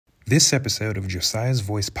This episode of Josiah's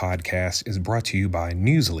Voice podcast is brought to you by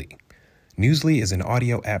Newsly. Newsly is an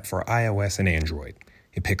audio app for iOS and Android.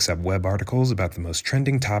 It picks up web articles about the most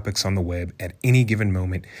trending topics on the web at any given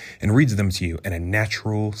moment and reads them to you in a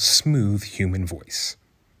natural, smooth human voice.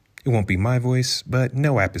 It won't be my voice, but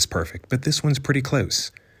no app is perfect, but this one's pretty close.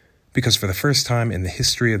 Because for the first time in the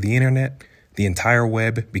history of the internet, the entire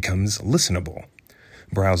web becomes listenable.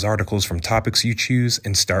 Browse articles from topics you choose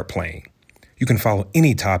and start playing. You can follow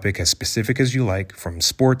any topic as specific as you like, from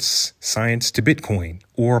sports, science to Bitcoin,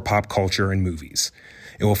 or pop culture and movies.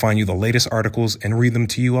 It will find you the latest articles and read them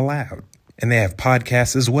to you aloud. And they have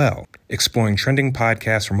podcasts as well, exploring trending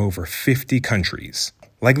podcasts from over 50 countries.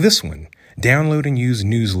 Like this one. Download and use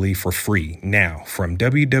Newsly for free now from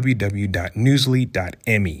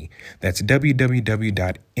www.newsly.me. That's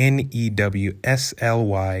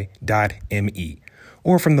www.newsly.me.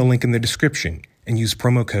 Or from the link in the description and use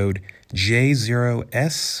promo code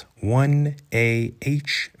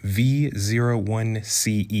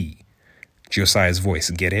J0S1AHV01CE. Josiah's Voice,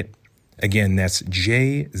 get it? Again, that's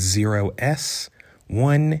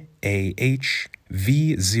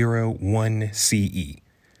J0S1AHV01CE.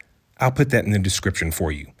 I'll put that in the description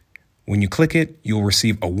for you. When you click it, you'll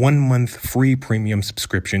receive a 1-month free premium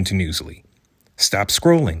subscription to Newsly. Stop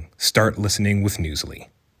scrolling. Start listening with Newsly.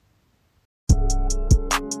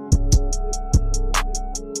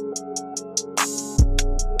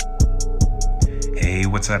 Hey,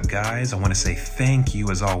 what's up, guys? I want to say thank you,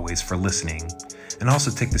 as always, for listening, and also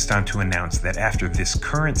take this time to announce that after this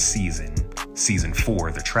current season, Season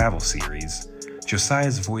 4, the travel series,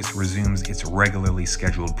 Josiah's Voice resumes its regularly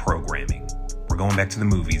scheduled programming. We're going back to the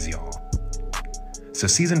movies, y'all. So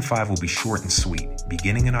Season 5 will be short and sweet,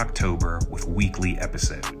 beginning in October with weekly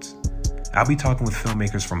episodes. I'll be talking with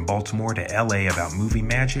filmmakers from Baltimore to LA about movie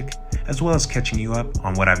magic, as well as catching you up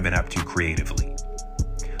on what I've been up to creatively.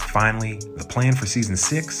 Finally, the plan for Season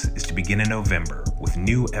 6 is to begin in November with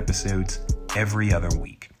new episodes every other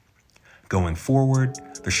week. Going forward,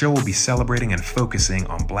 the show will be celebrating and focusing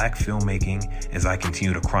on Black filmmaking as I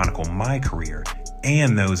continue to chronicle my career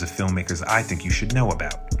and those of filmmakers I think you should know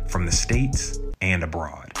about, from the States and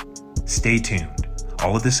abroad. Stay tuned.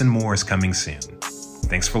 All of this and more is coming soon.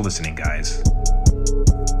 Thanks for listening, guys.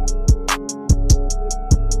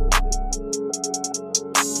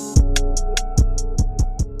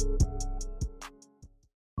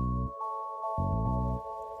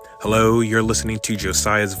 Hello, you're listening to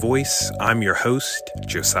Josiah's Voice. I'm your host,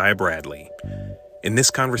 Josiah Bradley. In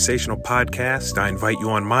this conversational podcast, I invite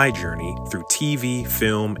you on my journey through TV,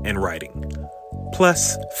 film, and writing.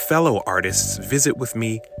 Plus, fellow artists visit with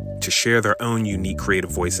me to share their own unique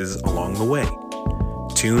creative voices along the way.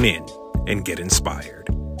 Tune in and get inspired.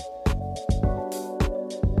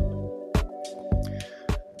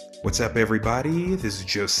 What's up, everybody? This is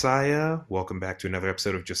Josiah. Welcome back to another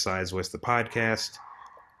episode of Josiah's Voice, the podcast.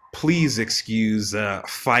 Please excuse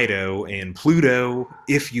Fido and Pluto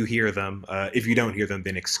if you hear them. If you don't hear them,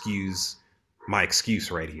 then excuse my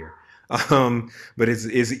excuse right here. But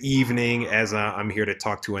it's evening as I'm here to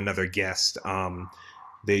talk to another guest.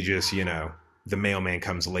 They just, the mailman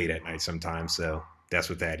comes late at night sometimes, so that's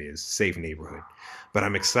what that is. Safe neighborhood. But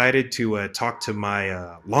I'm excited to talk to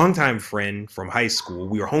my longtime friend from high school.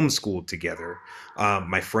 We were homeschooled together.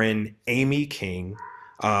 My friend Amy King.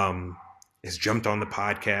 Has jumped on the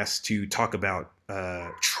podcast to talk about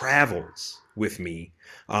travels with me.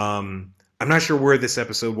 I'm not sure where this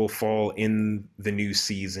episode will fall in the new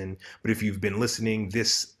season, but if you've been listening,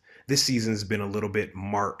 this season's been a little bit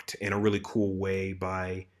marked in a really cool way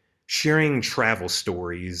by sharing travel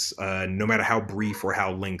stories, no matter how brief or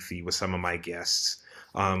how lengthy, with some of my guests.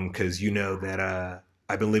 Because you know that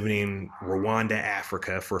I've been living in Rwanda,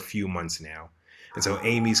 Africa for a few months now. And so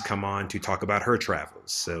Amy's come on to talk about her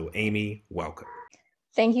travels. So Amy, welcome.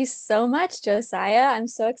 Thank you so much, Josiah. I'm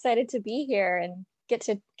so excited to be here and get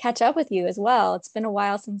to catch up with you as well. It's been a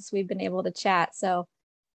while since we've been able to chat. So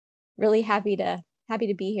really happy to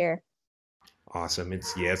be here. Awesome.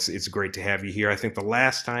 It's great to have you here. I think the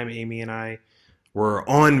last time Amy and I were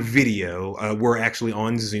on video, we're actually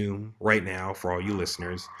on Zoom right now for all you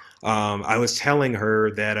listeners. I was telling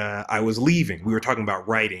her that I was leaving. We were talking about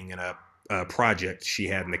writing and a project she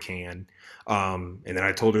had in the can. And then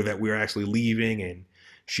I told her that we were actually leaving, and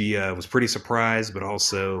she was pretty surprised, but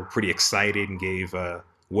also pretty excited and gave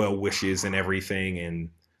well wishes and everything. And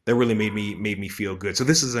that really made me feel good. So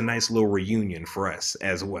this is a nice little reunion for us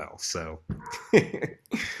as well. So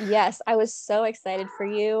yes, I was so excited for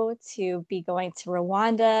you to be going to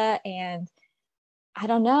Rwanda, and I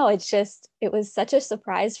don't know, it was such a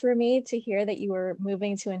surprise for me to hear that you were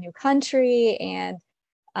moving to a new country, and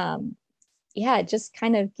yeah, it just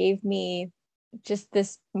kind of gave me just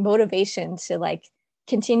this motivation to like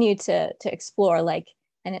continue to explore like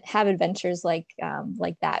and have adventures like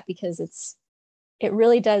that because it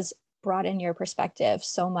really does broaden your perspective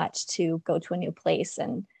so much to go to a new place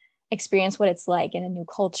and experience what it's like in a new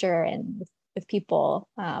culture and with people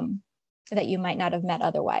that you might not have met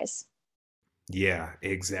otherwise. Yeah,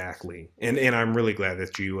 exactly. And I'm really glad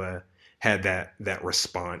that you had that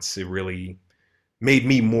response. It really made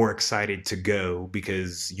me more excited to go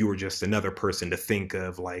because you were just another person to think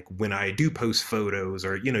of, like when I do post photos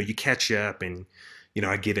or you catch up and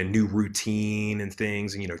I get a new routine and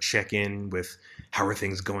things and check in with how are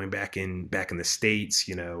things going back in the States.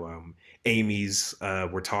 Amy's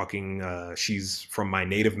we're talking, she's from my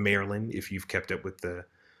native Maryland, if you've kept up with the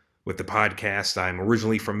podcast. I'm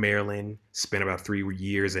originally from Maryland, spent about 3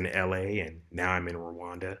 years in LA, and now I'm in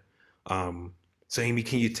Rwanda. So, Amy,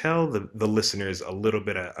 can you tell the listeners a little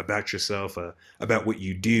bit about yourself, about what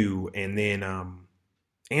you do, and then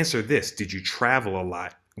answer this? Did you travel a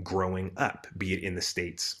lot growing up, be it in the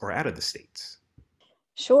States or out of the States?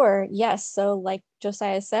 Sure. Yes. So, like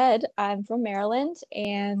Josiah said, I'm from Maryland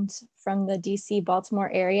and from the DC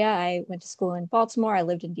Baltimore area. I went to school in Baltimore. I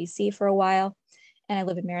lived in DC for a while and I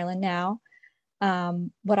live in Maryland now.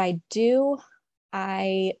 What I do,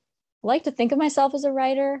 I like to think of myself as a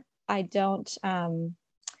writer. I don't,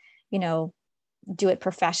 you know, do it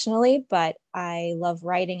professionally, but I love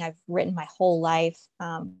writing. I've written my whole life,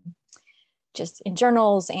 just in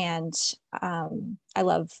journals, and I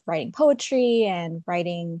love writing poetry and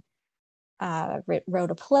writing.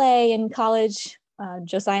 Wrote a play in college.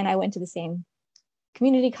 Josiah and I went to the same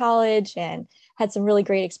community college and had some really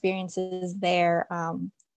great experiences there,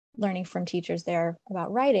 learning from teachers there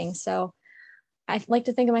about writing. So I like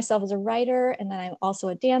to think of myself as a writer, and then I'm also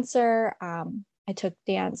a dancer. I took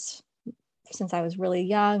dance since I was really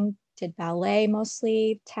young, did ballet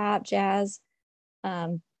mostly, tap, jazz,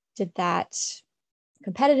 did that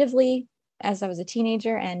competitively as I was a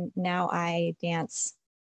teenager, and now I dance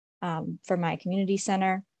for my community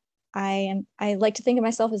center. I like to think of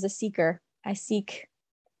myself as a seeker. I seek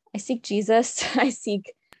Jesus. I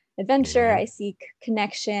seek adventure. I Amen. seek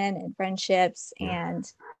connection and friendships, Yeah.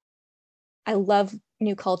 and I love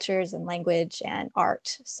new cultures and language and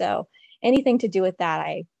art. So anything to do with that,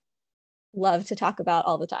 I love to talk about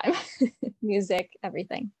all the time. Music,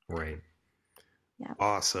 everything. Right. Yeah.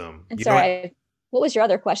 Awesome. And You know what? what was your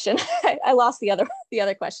other question? I lost the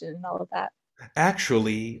other question and all of that.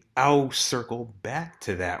 Actually, I'll circle back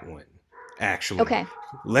to that one. Actually, Okay.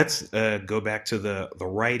 let's go back to the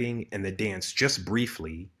writing and the dance just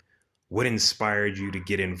briefly. What inspired you to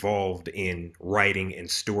get involved in writing and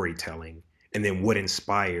storytelling? And then what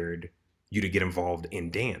inspired you to get involved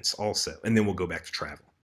in dance also? And then we'll go back to travel.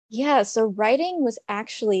 Yeah. So writing was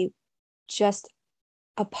actually just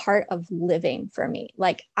a part of living for me.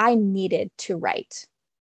 Like I needed to write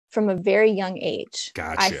from a very young age.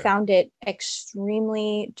 I Gotcha. found it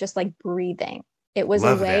extremely just like breathing. It was a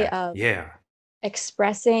Love way that. of Yeah.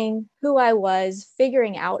 expressing who I was,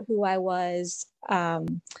 figuring out who I was.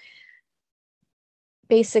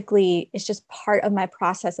 Basically, it's just part of my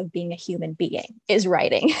process of being a human being is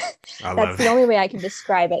writing. I That's love the that. only way I can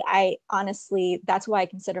describe it. I honestly, that's why I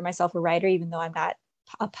consider myself a writer, even though I'm not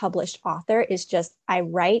a published author, is just I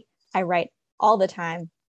write all the time,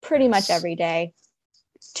 pretty much Yes. every day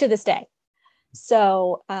to this day.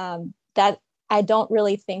 So that I don't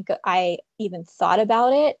really think I even thought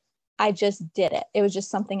about it. I just did it. It was just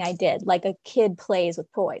something I did, like a kid plays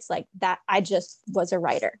with toys, like that. I just was a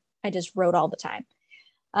writer. I just wrote all the time.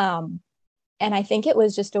 Um, and I think it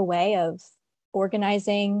was just a way of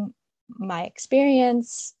organizing my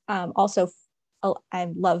experience. Also, I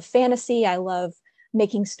love fantasy. I love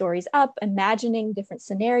making stories up, imagining different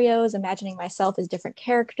scenarios, imagining myself as different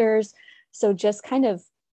characters. So just kind of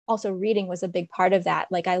also reading was a big part of that.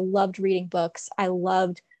 Like I loved reading books. I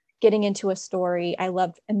loved getting into a story. I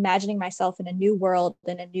loved imagining myself in a new world,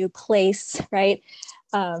 in a new place, right?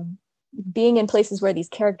 Um, Being in places where these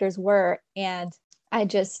characters were. And I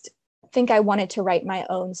just think I wanted to write my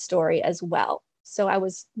own story as well. So I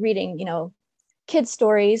was reading, kids'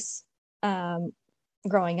 stories um,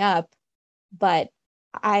 growing up, but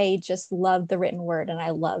I just loved the written word and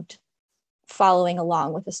I loved following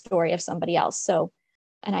along with the story of somebody else. So,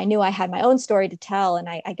 and I knew I had my own story to tell. And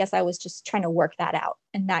I guess I was just trying to work that out.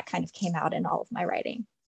 And that kind of came out in all of my writing.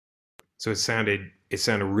 So it sounded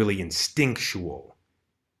really instinctual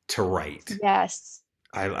to write. Yes,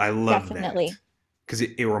 I love that definitely. because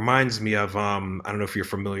it reminds me of I don't know if you're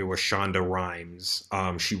familiar with Shonda Rhimes.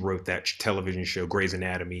 She wrote that television show Grey's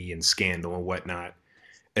Anatomy and Scandal and whatnot.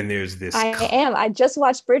 And there's this. I am. I just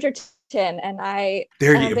watched Bridgerton, and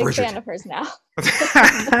There I'm a you big fan Bridgerton. of hers now.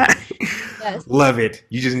 Yes. Love it.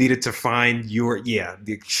 You just needed to find your, yeah,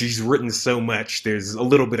 she's written so much. There's a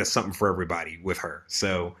little bit of something for everybody with her.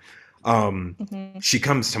 So um, Hmm. she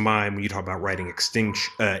comes to mind when you talk about writing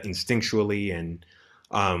instinctually. And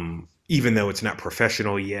even though it's not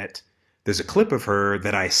professional yet, there's a clip of her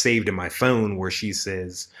that I saved in my phone where she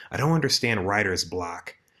says, I don't understand writer's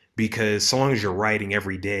block because so long as you're writing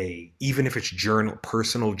every day, even if it's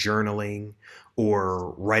personal journaling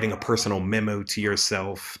or writing a personal memo to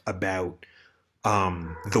yourself about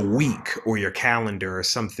the week or your calendar or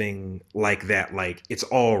something like that, like it's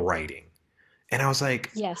all writing. And I was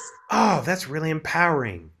like, Yes. oh, that's really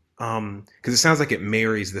empowering. Because it sounds like it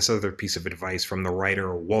marries this other piece of advice from the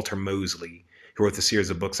writer Walter Mosley, who wrote the series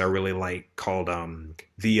of books I really like called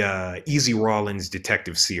the Easy Rawlins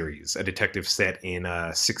Detective Series, a detective set in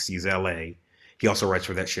 60s LA. He also writes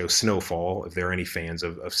for that show Snowfall, if there are any fans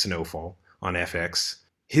of Snowfall on FX.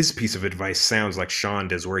 His piece of advice sounds like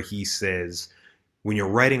Shonda's, where he says, when you're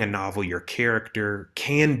writing a novel, your character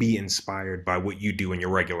can be inspired by what you do in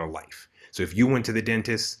your regular life. So if you went to the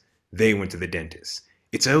dentist, they went to the dentist.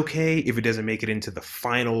 It's okay if it doesn't make it into the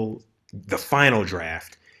final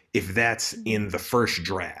draft if that's in the first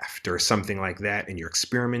draft or something like that and you're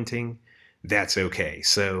experimenting, that's okay.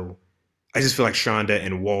 So I just feel like Shonda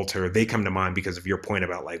and Walter, they come to mind because of your point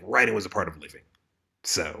about like writing was a part of living.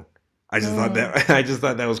 So I just thought Mm. that I just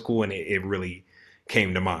thought that was cool and it really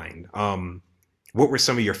came to mind. What were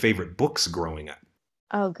some of your favorite books growing up?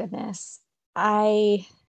 Oh goodness. I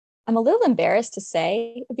I'm a little embarrassed to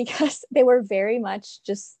say because they were very much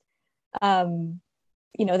just um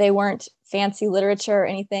they weren't fancy literature or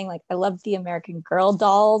anything. Like I loved the American Girl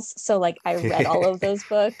dolls, so like I read all of those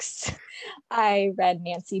books. I read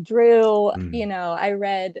Nancy Drew, Mm, I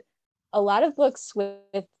read a lot of books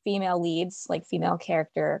with female leads, like female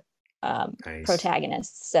character nice.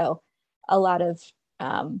 protagonists. So a lot of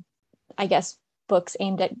I guess books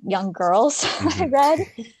aimed at young girls I Hmm. read.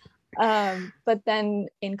 But then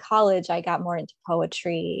in college, I got more into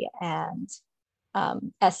poetry and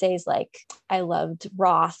essays. Like I loved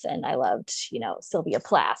Roth and I loved, Sylvia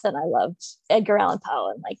Plath and I loved Edgar Allan Poe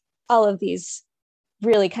and like all of these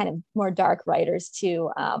really kind of more dark writers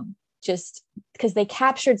too. Just because they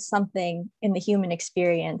captured something in the human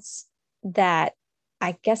experience that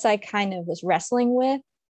I guess I kind of was wrestling with,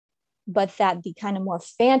 but that the kind of more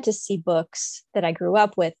fantasy books that I grew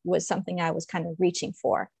up with was something I was kind of reaching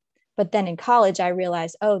for. But then in college, I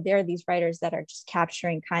realized, oh, there are these writers that are just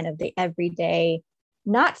capturing kind of the everyday,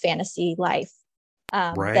 not fantasy life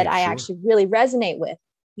that Right, I sure. actually really resonate with,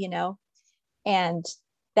 you know? And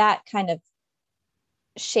that kind of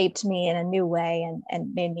shaped me in a new way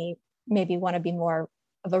and made me maybe want to be more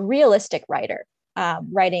of a realistic writer,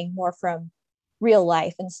 writing more from real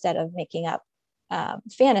life instead of making up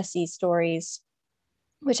fantasy stories,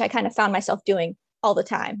 which I kind of found myself doing all the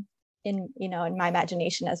time in my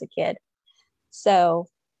imagination as a kid. So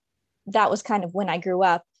that was kind of when I grew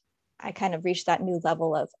up. I kind of reached that new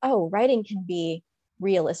level of, oh, writing can be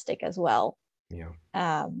realistic as well. Yeah.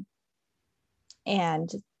 Um, and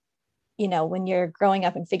when you're growing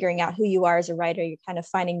up and figuring out who you are as a writer, you're kind of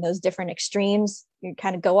finding those different extremes. You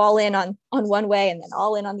kind of go all in on one way and then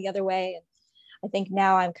all in on the other way. And I think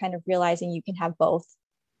now I'm kind of realizing you can have both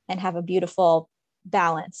and have a beautiful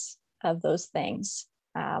balance of those things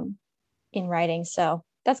in writing. So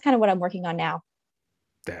that's kind of what I'm working on now.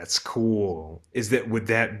 That's cool. Would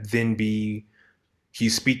that then be, can you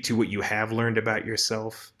speak to what you have learned about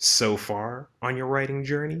yourself so far on your writing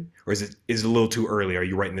journey? Or is it a little too early? Are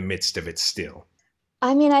you right in the midst of it still?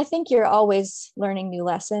 I mean, I think you're always learning new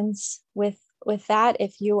lessons with that.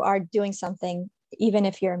 If you are doing something, even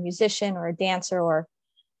if you're a musician or a dancer or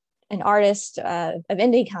an artist of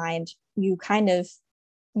any kind, you kind of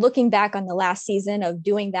looking back on the last season of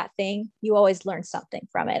doing that thing, you always learn something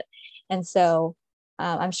from it. And so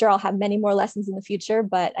I'm sure I'll have many more lessons in the future,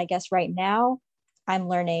 but I guess right now I'm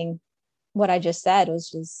learning what I just said, was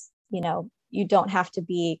just, you don't have to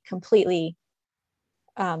be completely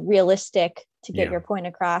realistic to get Yeah. your point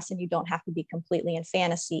across, and you don't have to be completely in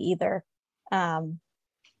fantasy either. Um,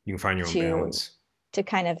 You can find your own to balance. to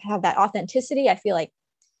kind of have that authenticity. I feel like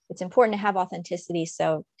it's important to have authenticity.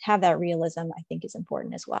 So have that realism, I think, is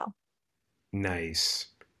important as well. Nice.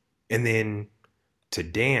 And then to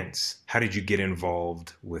dance, how did you get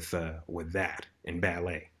involved with that in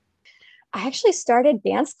ballet? I actually started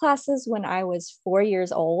dance classes when I was 4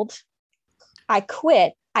 years old. I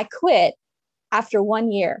quit after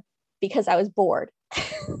 1 year because I was bored.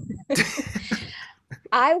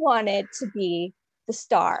 I wanted to be the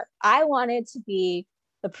star. I wanted to be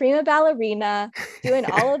the prima ballerina, doing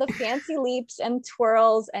all of the fancy leaps and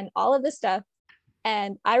twirls and all of this stuff.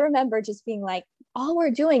 And I remember just being like, all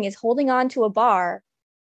we're doing is holding on to a bar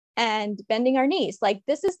and bending our knees. Like,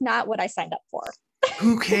 this is not what I signed up for.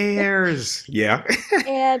 Who cares? Yeah.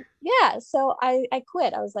 And yeah, so I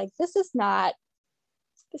quit. I was like, this is not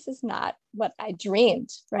what I dreamed,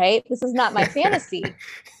 right? This is not my fantasy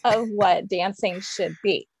of what dancing should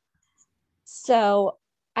be. So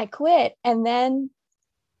I quit. And then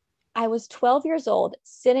I was 12 years old,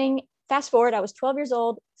 sitting, fast forward, I was 12 years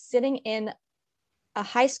old, sitting in a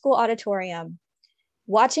high school auditorium,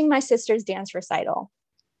 watching my sister's dance recital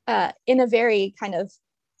in a very kind of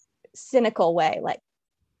cynical way. Like,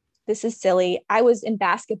 this is silly. I was in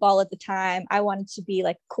basketball at the time. I wanted to be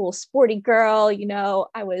like a cool, sporty girl. You know,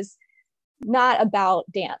 I was not about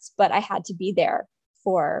dance, but I had to be there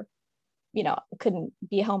for, you know, I couldn't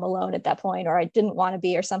be home alone at that point, or I didn't want to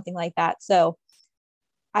be, or something like that. So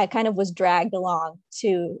I kind of was dragged along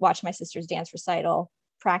to watch my sister's dance recital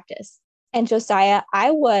practice. And Josiah,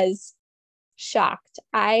 I was shocked.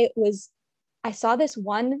 I saw this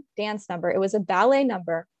one dance number. It was a ballet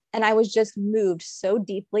number. And I was just moved so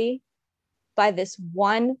deeply by this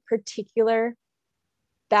one particular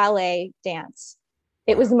ballet dance.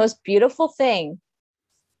 It was the most beautiful thing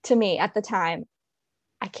to me at the time.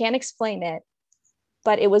 I can't explain it,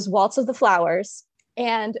 but it was Waltz of the Flowers.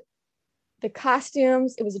 And the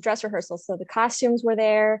costumes, it was a dress rehearsal. So the costumes were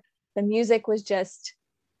there. The music was just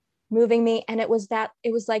moving me. And it was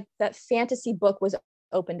like that fantasy book was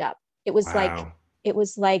opened up. It was Wow.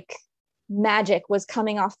 like magic was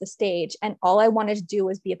coming off the stage, and all I wanted to do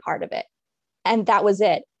was be a part of it. And that was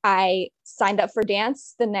it. I signed up for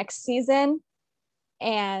dance the next season,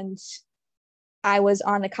 and I was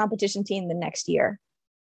on the competition team the next year.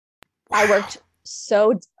 Wow. I worked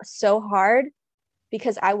so hard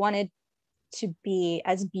because I wanted to be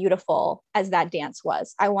as beautiful as that dance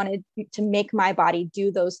was. I wanted to make my body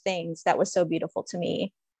do those things that was so beautiful to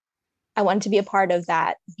me. I wanted to be a part of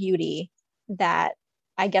that beauty that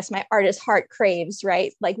I guess my artist heart craves,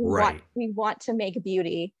 right? Like Right. we want to make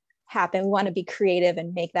beauty happen. We want to be creative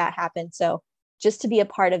and make that happen. So just to be a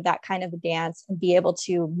part of that kind of a dance and be able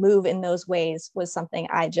to move in those ways was something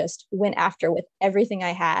I just went after with everything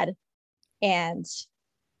I had, and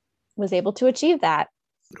was able to achieve that.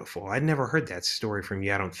 Beautiful. I'd never heard that story from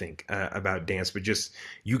you, I don't think, about dance, but just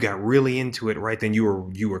you got really into it right then.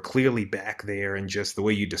 You were clearly back there, and just the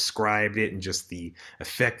way you described it and just the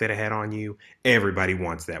effect that it had on you. Everybody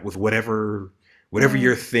wants that with whatever Mm,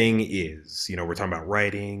 your thing is. You know, we're talking about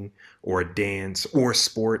writing or dance or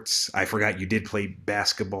sports. I forgot you did play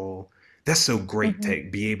basketball. That's so great mm-hmm. to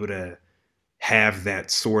be able to have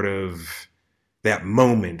that sort of that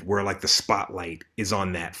moment where like the spotlight is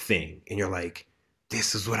on that thing and you're like,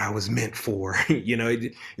 this is what I was meant for.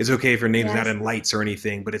 It's okay if your name's not Yes. in lights or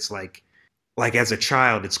anything, but it's like as a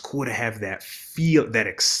child, it's cool to have that feel, that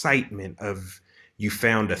excitement of you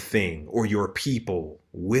found a thing or your people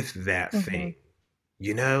with that Mm-hmm. thing.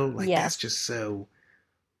 Like that's Yes, just so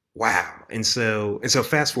wow. And so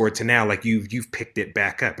fast forward to now, like you've picked it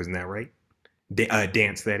back up, isn't that right?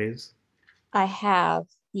 Dance, that is. I have.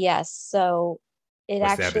 Yes. So it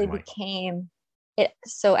What's that actually been like? became it.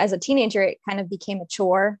 So as a teenager, it kind of became a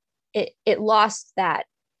chore. It lost that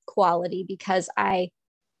quality because I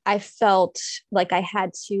felt like I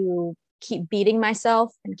had to keep beating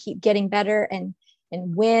myself and keep getting better and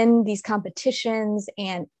win these competitions.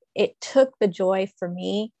 And it took the joy for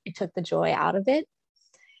me. It took the joy out of it.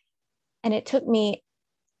 And it took me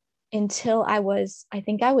until I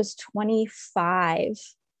think I was 25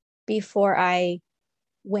 before I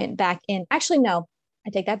went back in. Actually, no, I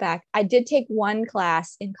take that back. I did take one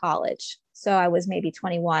class in college. So I was maybe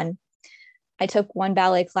 21. I took one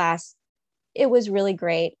ballet class. It was really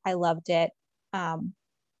great. I loved it. Um,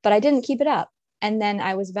 but I didn't keep it up. And then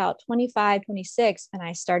I was about 25, 26, and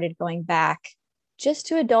I started going back just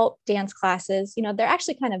to adult dance classes. You know, they're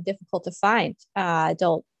actually kind of difficult to find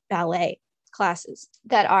adult ballet classes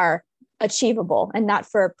that are achievable and not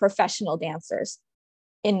for professional dancers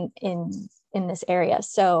in this area.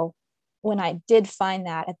 So when I did find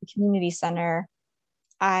that at the community center,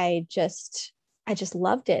 I just I just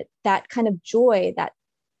loved it. That kind of joy, that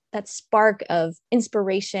spark of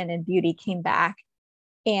inspiration and beauty came back.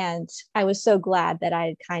 And I was so glad that I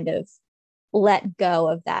had kind of let go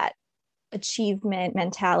of that achievement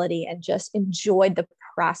mentality and just enjoyed the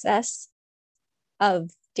process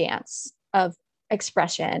of dance, of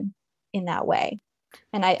expression in that way.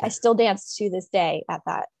 And I still dance to this day at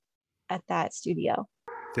that studio.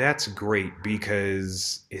 That's great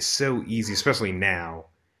because it's so easy, especially now,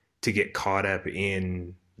 to get caught up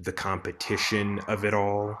in the competition of it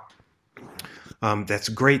all. That's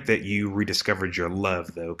great that you rediscovered your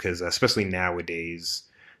love, though, because especially nowadays,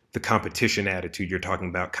 the competition attitude you're talking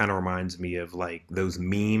about kind of reminds me of like those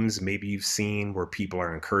memes maybe you've seen where people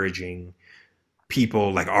are encouraging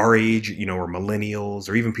people like our age, or millennials,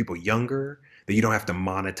 or even people younger, that you don't have to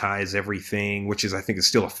monetize everything, which is, I think, is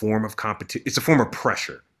still a form of competition. It's a form of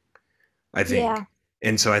pressure, I Yeah. think.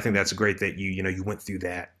 And so I think that's great that you went through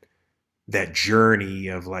that journey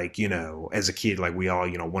of like, as a kid, like we all,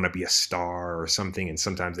 want to be a star or something. And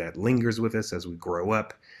sometimes that lingers with us as we grow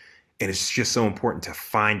up. And it's just so important to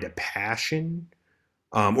find a passion,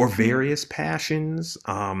 or Mhm. various passions.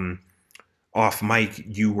 Off mic,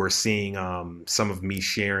 you were seeing some of me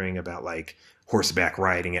sharing about like horseback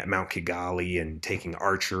riding at Mount Kigali and taking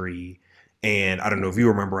archery. And I don't know if you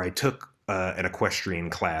remember, I took an equestrian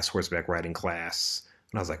class, horseback riding class,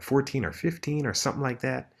 when I was like 14 or 15 or something like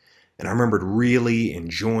that. And I remembered really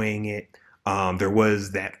enjoying it. There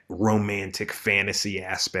was that romantic fantasy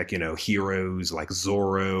aspect, heroes like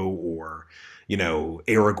Zorro or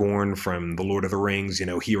Aragorn from The Lord of the Rings,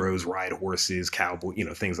 heroes ride horses, cowboy,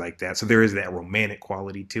 things like that. So there is that romantic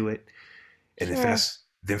quality to it. And Sure.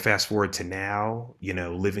 then fast forward to now,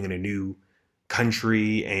 living in a new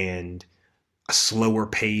country and a slower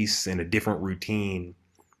pace and a different routine.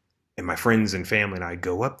 And my friends and family and I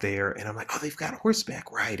go up there and I'm like, oh, they've got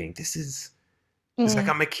horseback riding. It's like Mm.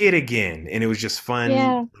 I'm a kid again, and it was just fun.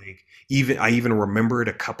 Yeah. Like I even remembered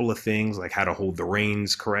a couple of things, like how to hold the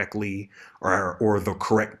reins correctly, or the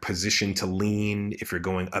correct position to lean if you're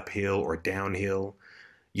going uphill or downhill.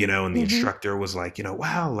 And the Hmm. instructor was like,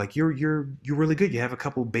 wow, like you're really good. You have a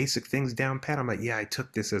couple basic things down pat. I'm like, yeah, I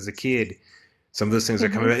took this as a kid. Some of those things are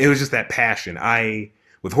coming Hmm. back. It was just that passion.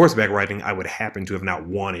 With horseback riding, I would happen to have not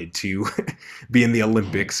wanted to be in the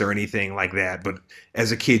Olympics or anything like that. But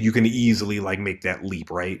as a kid, you can easily like make that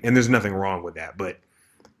leap, right? And there's nothing wrong with that. But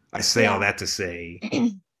I say all Yeah. that to say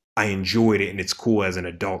I enjoyed it, and it's cool as an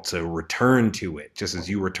adult to return to it, just as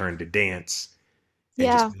you return to dance,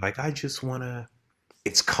 and just Yeah. be like, I just want to.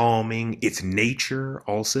 It's calming. It's nature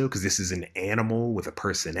also, because this is an animal with a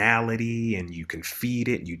personality, and you can feed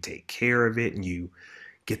it, and you take care of it, and you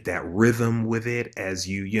get that rhythm with it as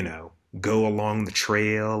you go along the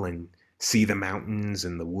trail and see the mountains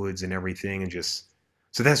and the woods and everything. And just,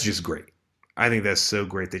 so that's just great. I think that's so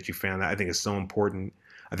great that you found that. I think it's so important.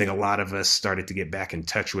 I think a lot of us started to get back in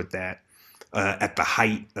touch with that at the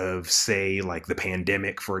height of, say, like the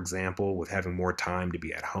pandemic, for example, with having more time to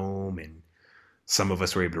be at home, and some of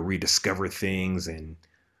us were able to rediscover things. And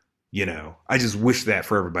I just wish that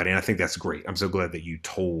for everybody, and I think that's great. I'm so glad that you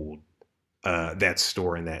told that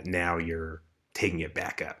store, and that now you're taking it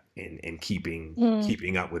back up and keeping Mm.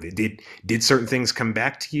 keeping up with it. Did certain things come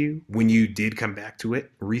back to you when you did come back to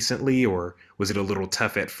it recently, or was it a little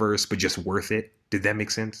tough at first but just worth it? Did that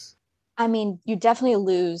make sense? I mean, you definitely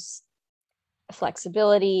lose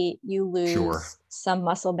flexibility, you Sure. lose some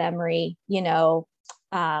muscle memory,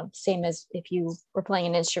 same as if you were playing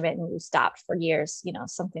an instrument and you stopped for years,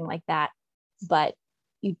 something like that. But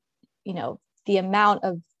you, you know, the amount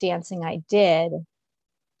of dancing I did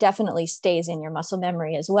definitely stays in your muscle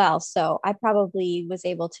memory as well. So I probably was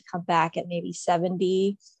able to come back at maybe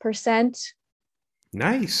 70%.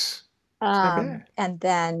 Nice. It's not bad. And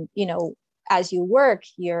then, as you work,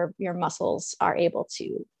 your muscles are able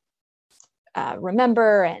to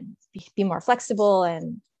remember and be more flexible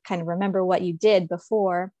and kind of remember what you did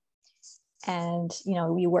before. And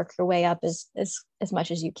you work your way up as much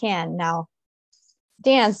as you can. Now,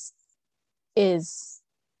 dance is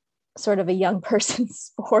sort of a young person's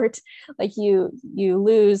sport. Like you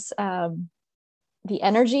lose the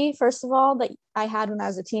energy, first of all, that I had when I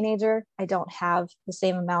was a teenager. I don't have the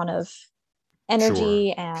same amount of Sure.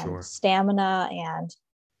 energy and Sure. stamina, and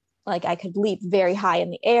like I could leap very high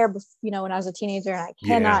in the air, when I was a teenager, and I Yeah.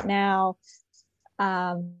 cannot now.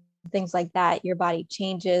 um, Things like that. Your body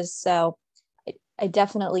changes. So I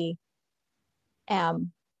definitely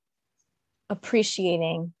am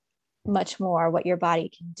appreciating much more what your body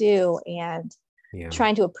can do, and Yeah.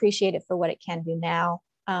 trying to appreciate it for what it can do now,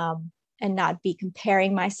 and not be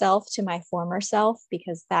comparing myself to my former self,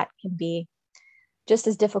 because that can be just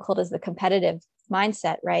as difficult as the competitive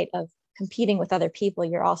mindset, right? Of competing with other people.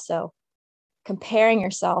 You're also comparing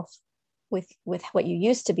yourself with what you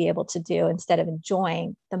used to be able to do, instead of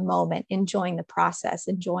enjoying the moment, enjoying the process,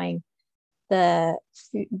 enjoying the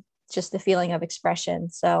just the feeling of expression.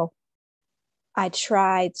 So I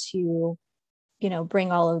try to,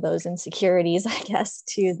 bring all of those insecurities, I guess,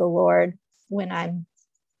 to the Lord when I'm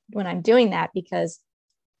doing that, because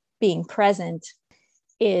being present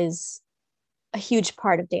is a huge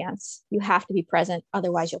part of dance. You have to be present.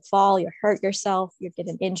 Otherwise you'll fall, you'll hurt yourself, you'll get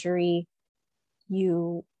an injury.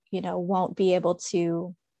 You won't be able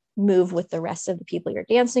to move with the rest of the people you're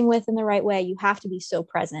dancing with in the right way. You have to be so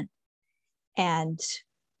present. And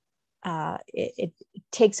it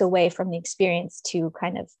takes away from the experience to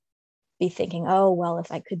kind of be thinking, oh, well,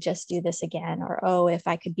 if I could just do this again, or, oh, if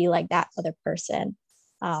I could be like that other person.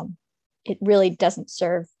 It really doesn't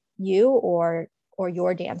serve you or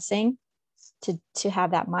your dancing to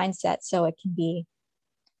have that mindset. So it can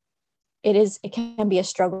be a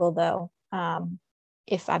struggle though,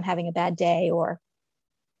 if I'm having a bad day or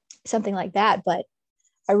something like that. But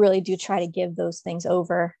I really do try to give those things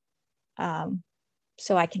over,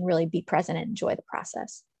 so I can really be present and enjoy the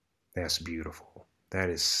process. That's beautiful. That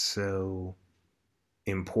is so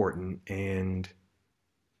important. And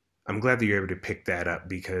I'm glad that you're able to pick that up,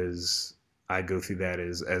 because I go through that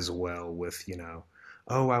as well with,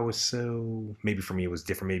 oh, I was so, maybe for me it was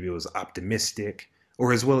different. Maybe it was optimistic,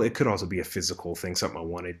 or as well, it could also be a physical thing, something I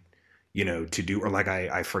wanted, to do, or like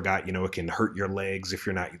I forgot, it can hurt your legs if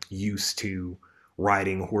you're not used to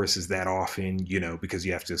riding horses that often, because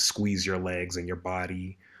you have to squeeze your legs and your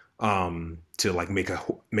body to like make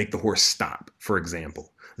the horse stop, for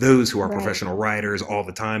example. Those who are Right. professional riders all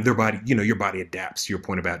the time, their body, your body adapts to your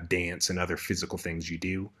point about dance and other physical things you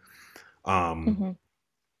do. Mm-hmm.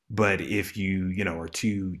 But if you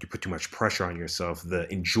put too much pressure on yourself,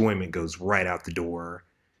 the enjoyment goes right out the door.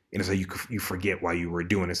 And it's like you forget why you were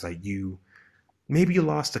doing it. It's like maybe you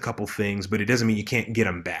lost a couple things, but it doesn't mean you can't get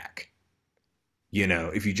them back.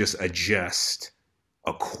 If you just adjust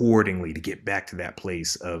accordingly to get back to that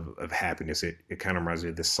place of happiness. It kind of reminds me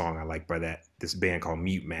of this song I like by this band called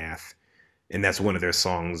Mute Math. And that's one of their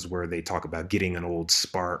songs where they talk about getting an old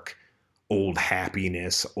spark, old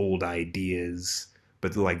happiness, old ideas.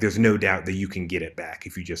 But like, there's no doubt that you can get it back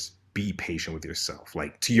if you just be patient with yourself,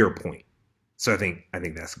 like to your point. So I think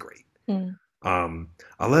that's great. Mm.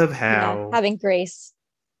 I love Yeah, how having grace.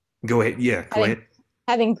 Go ahead. Yeah, go having ahead.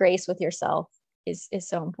 having grace with yourself is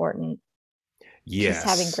so important. Just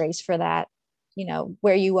having Yes. grace for that,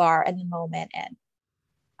 where you are in the moment,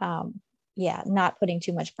 and yeah, not putting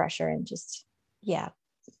too much pressure, and just, yeah,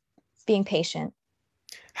 being patient.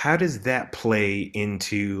 How does that play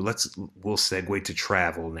into, we'll segue to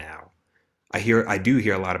travel now. I do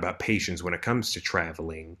hear a lot about patience when it comes to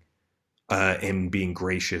traveling, and being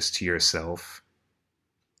gracious to yourself.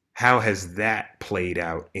 How has that played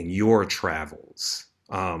out in your travels?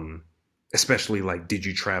 Especially, like, did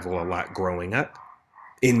you travel a lot growing up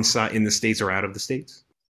inside in the States or out of the States?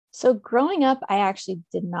 So growing up, I actually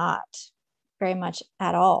did not very much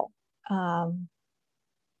at all. um,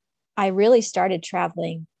 I really started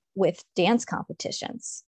traveling with dance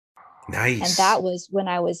competitions, and Nice. that was when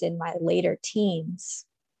I was in my later teens.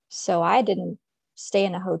 So I didn't stay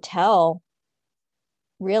in a hotel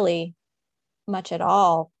really much at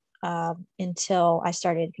all, until I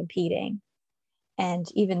started competing. And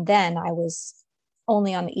even then, I was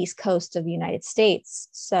only on the East Coast of the United States.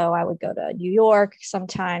 So I would go to New York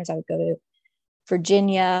sometimes, I would go to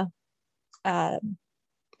Virginia.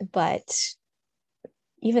 But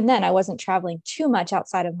even then, I wasn't traveling too much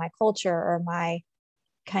outside of my culture or my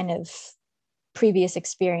kind of previous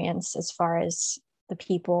experience as far as the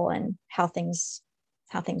people and how things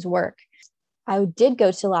work. I did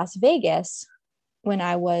go to Las Vegas when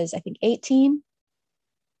I was, I think, 18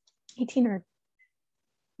 or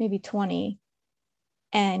maybe 20.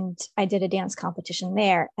 And I did a dance competition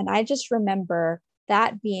there. And I just remember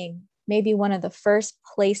that being maybe one of the first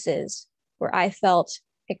places where I felt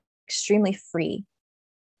extremely free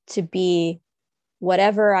to be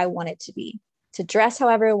whatever I wanted to be, to dress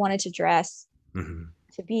however I wanted to dress, Mm-hmm.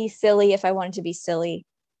 to be silly if I wanted to be silly.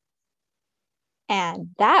 And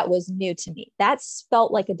that was new to me. That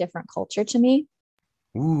felt like a different culture to me.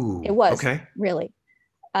 It Ooh, was okay. really,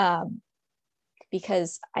 um,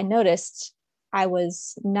 because I noticed I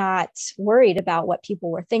was not worried about what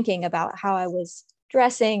people were thinking about how I was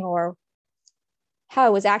dressing or how I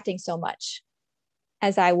was acting so much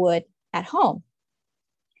as I would at home.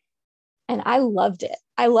 And I loved it.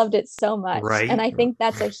 I loved it so much. And Right. I think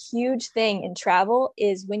that's a huge thing in travel,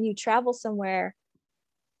 is when you travel somewhere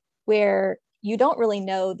where you don't really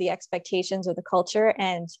know the expectations or the culture,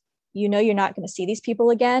 and you're not going to see these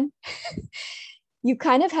people again, you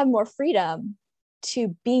kind of have more freedom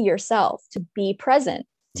to be yourself, to be present,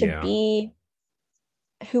 to Yeah. be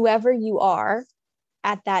whoever you are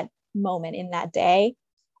at that moment in that day.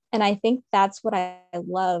 And I think that's what I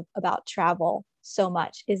love about travel so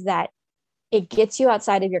much, is that it gets you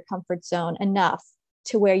outside of your comfort zone enough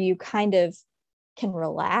to where you kind of can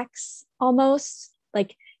relax almost.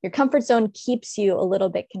 Like, your comfort zone keeps you a little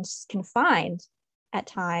bit confined at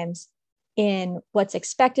times in what's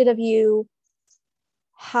expected of you,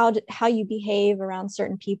 how you behave around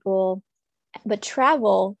certain people. But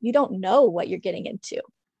travel, you don't know what you're getting into.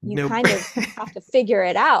 You Nope. kind of have to figure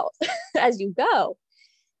it out as you go.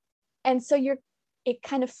 And so it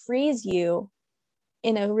kind of frees you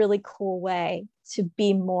in a really cool way to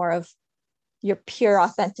be more of your pure,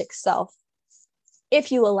 authentic self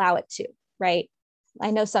if you allow it to, right?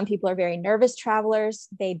 I know some people are very nervous travelers.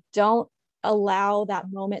 They don't allow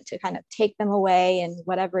that moment to kind of take them away and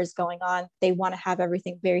whatever is going on. They want to have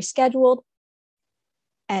everything very scheduled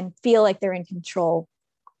and feel like they're in control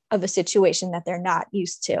of a situation that they're not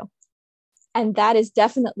used to. And that is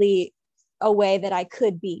definitely a way that I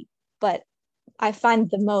could be. But I find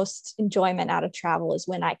the most enjoyment out of travel is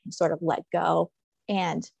when I can sort of let go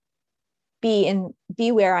and be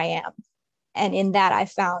where I am. And in that, I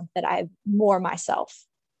found that I'm more myself.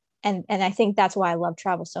 And I think that's why I love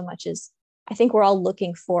travel so much, is I think we're all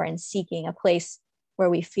looking for and seeking a place where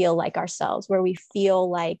we feel like ourselves, where we feel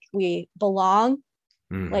like we belong,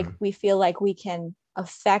 like we feel like we can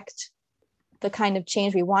affect the kind of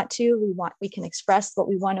change we want to. We can express what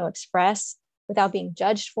we want to express without being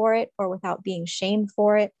judged for it or without being shamed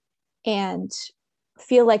for it, and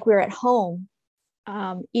feel like we're at home.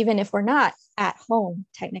 Even if we're not at home,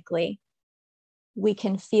 technically, we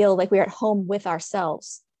can feel like we're at home with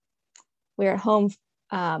ourselves. We're at home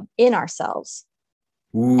in ourselves.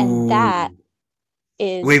 Ooh. And that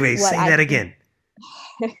is wait, what say that again.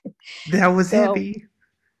 That was heavy.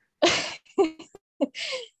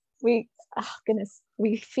 We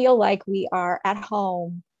feel like we are at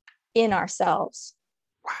home in ourselves.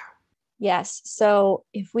 Wow. Yes. So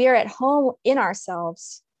if we are at home in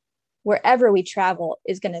ourselves, wherever we travel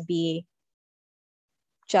is going to be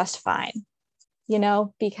just fine,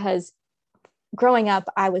 because growing up,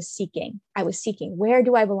 I was seeking, where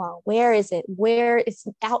do I belong? Where is it? Where it's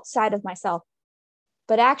outside of myself.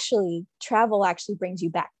 But actually, travel actually brings you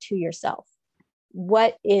back to yourself.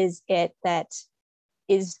 What is it that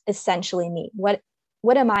is essentially me? What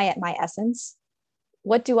am I at my essence?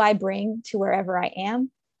 What do I bring to wherever I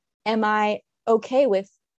am? Am I okay with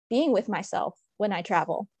being with myself when I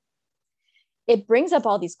travel? It brings up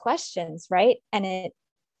all these questions, right? And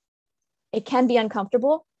it can be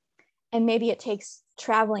uncomfortable. And maybe it takes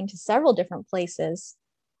traveling to several different places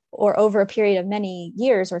or over a period of many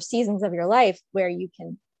years or seasons of your life where you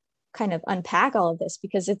can kind of unpack all of this,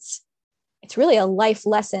 because it's really a life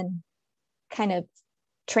lesson kind of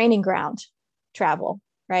training ground, travel,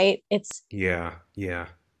 right? Yeah.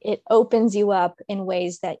 It opens you up in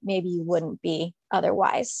ways that maybe you wouldn't be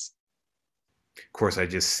otherwise. Of course, I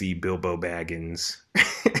just see Bilbo Baggins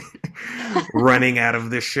running out of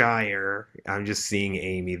the Shire. I'm just seeing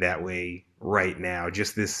Amy that way right now.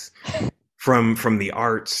 Just this, from the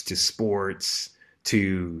arts to sports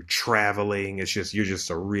to traveling. It's just, you're just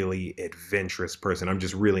a really adventurous person. I'm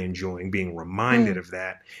just really enjoying being reminded of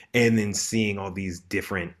that, and then seeing all these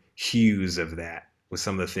different hues of that with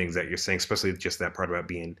some of the things that you're saying, especially just that part about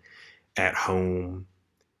being at home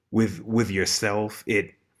with yourself.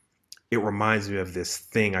 It reminds me of this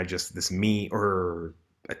thing this me or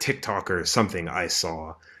a TikTok or something I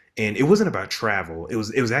saw, and it wasn't about travel. It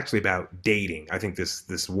was actually about dating. I think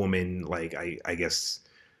this woman, like, I guess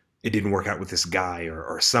it didn't work out with this guy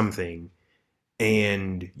or something.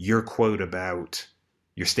 And your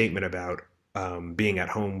statement about being at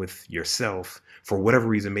home with yourself, for whatever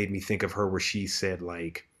reason, made me think of her, where she said,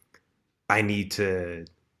 like, I need to,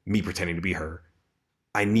 me pretending to be her,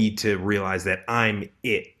 I need to realize that I'm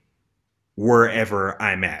it wherever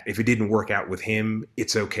I'm at. If it didn't work out with him,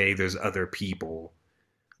 it's okay. There's other people.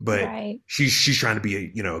 But right. she's trying to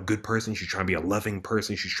be a good person. She's trying to be a loving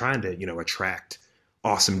person. She's trying to, attract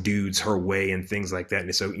awesome dudes her way and things like that.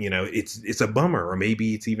 And so, it's a bummer, or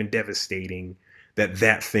maybe it's even devastating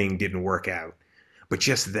that thing didn't work out. But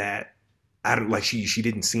just that, I don't, like, she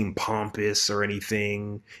didn't seem pompous or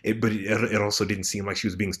anything. But it also didn't seem like she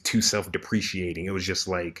was being too self-depreciating. It was just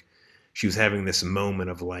like she was having this moment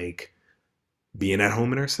of, like, being at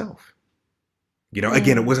home in herself.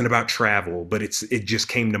 Again, it wasn't about travel, but it just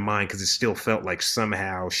came to mind because it still felt like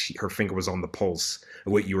somehow her finger was on the pulse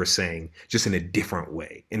of what you were saying, just in a different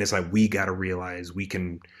way. And it's like, we got to realize we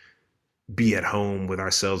can be at home with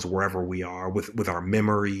ourselves wherever we are, with our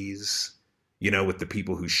memories, with the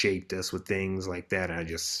people who shaped us, with things like that. And I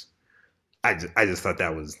just thought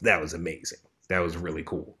that was amazing. That was really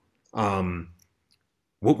cool.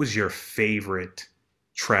 What was your favorite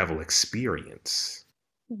travel experience?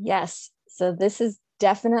 Yes. So this is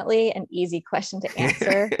definitely an easy question to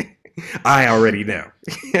answer. I already know.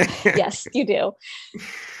 Yes, you do.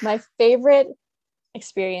 My favorite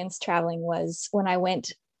experience traveling was when I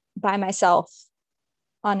went by myself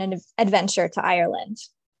on an adventure to Ireland.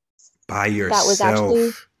 By That was actually,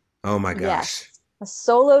 yourself. Oh my gosh. yes, a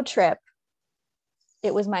solo trip.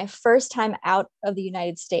 It was my first time out of the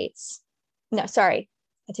United States. No, sorry,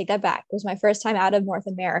 I take that back. It was my first time out of North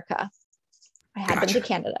America. I had been to Gotcha.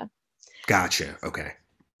 Canada. Gotcha. Okay.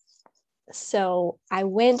 So I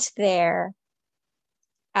went there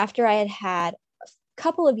after I had had a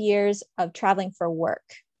couple of years of traveling for work.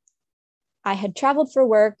 I had traveled for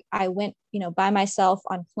work. I went, by myself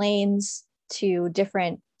on planes to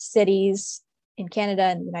different cities in Canada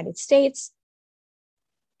and the United States.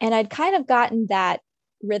 And I'd kind of gotten that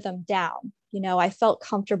rhythm down. I felt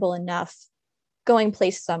comfortable enough going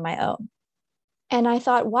places on my own. And I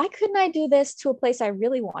thought, why couldn't I do this to a place I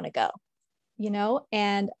really want to go?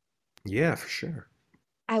 And Yeah, for sure.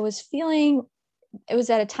 I was feeling it was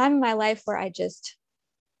at a time in my life where I just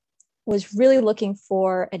was really looking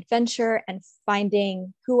for adventure and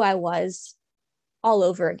finding who I was all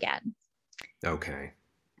over again. Okay.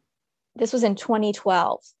 This was in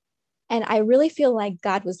 2012. And I really feel like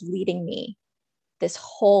God was leading me this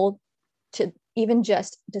whole to even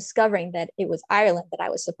just discovering that it was Ireland that I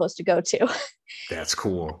was supposed to go to. That's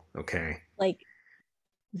cool. Okay. Like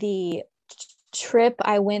the trip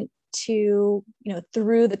I went to,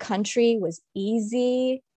 through the country was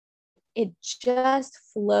easy. It just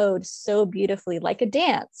flowed so beautifully, like a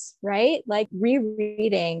dance, right? Like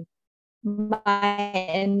rereading my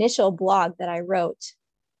initial blog that I wrote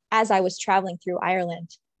as I was traveling through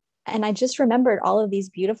Ireland. And I just remembered all of these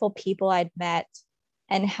beautiful people I'd met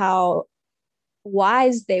and how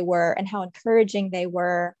wise they were and how encouraging they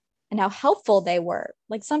were and how helpful they were.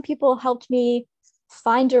 Like some people helped me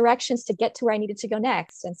find directions to get to where I needed to go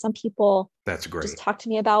next. And some people That's just great. talked to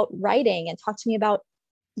me about writing and talked to me about,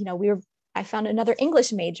 I found another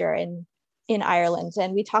English major in Ireland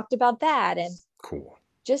and we talked about that. And Cool.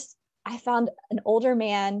 just, I found an older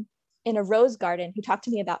man in a rose garden who talked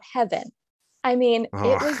to me about heaven. I mean, it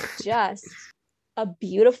Oh, was just a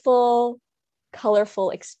beautiful,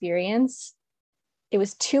 colorful experience. It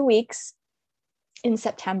was 2 weeks in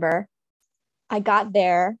September. I got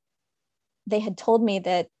there. They had told me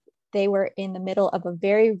that they were in the middle of a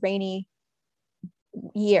very rainy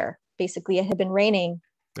year. Basically, it had been raining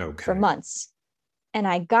for okay. months. And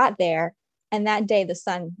I got there, and that day the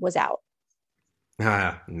sun was out.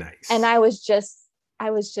 Ah, And nice. I was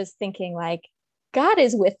just thinking, like, God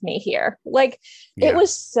is with me here. Like, it Yeah.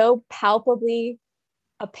 was so palpably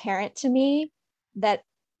apparent to me that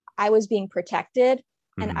I was being protected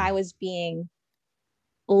and Hmm. I was being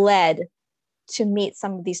led to meet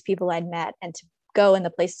some of these people I'd met and to go in the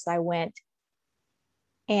places I went.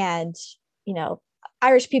 And, you know,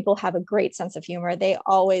 Irish people have a great sense of humor. They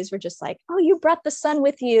always were just like, oh, you brought the sun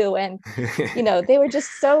with you. And, they were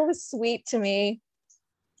just so sweet to me.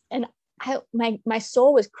 And my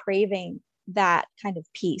soul was craving that kind of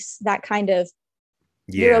peace, that kind of,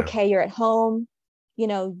 you're Yeah. okay, you're at home,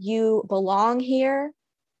 you belong here.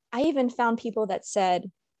 I even found people that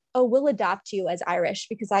said, oh, we'll adopt you as Irish,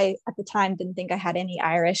 because I, at the time, didn't think I had any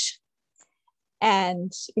Irish.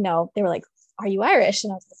 And, they were like, are you Irish?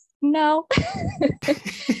 And I was like, no.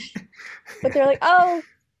 But they're like, oh,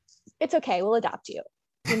 it's okay, we'll adopt you.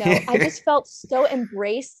 I just felt so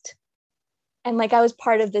embraced and like I was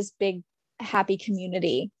part of this big, happy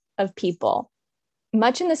community of people,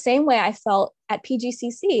 much in the same way I felt at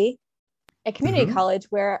PGCC, at community Hmm. college,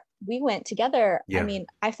 where we went together. I Yeah. mean,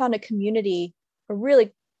 I found a community, a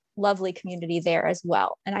really lovely community there as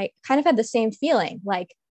well. And I kind of had the same feeling,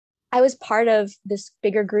 like I was part of this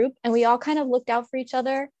bigger group and we all kind of looked out for each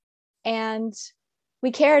other and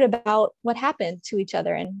we cared about what happened to each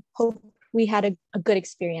other and hope we had a good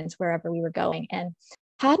experience wherever we were going. And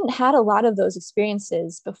hadn't had a lot of those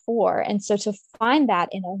experiences before. And so to find that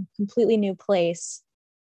in a completely new place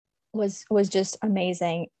was just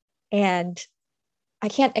amazing. And I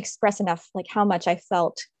can't express enough like how much I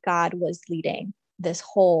felt God was leading this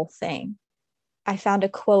whole thing. I found a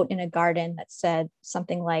quote in a garden that said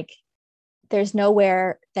something like, there's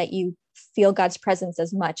nowhere that you feel God's presence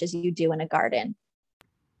as much as you do in a garden.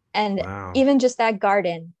 And Wow. even just that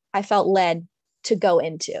garden, I felt led to go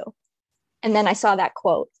into. And then I saw that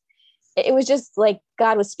quote. It was just like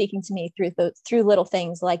God was speaking to me through little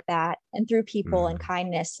things like that, and through people and Mm.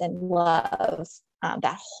 kindness and love,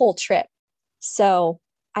 that whole trip. So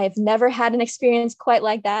I've never had an experience quite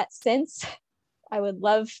like that since. I would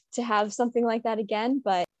love to have something like that again,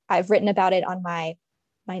 but I've written about it on my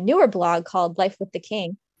newer blog called Life with the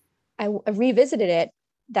King. I revisited it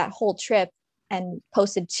that whole trip and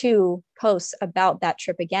posted 2 posts about that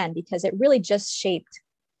trip again, because it really just shaped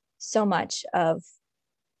so much of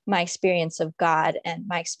my experience of God and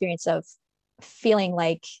my experience of feeling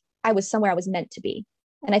like I was somewhere I was meant to be.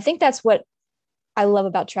 And I think that's what I love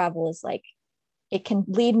about travel, is like it can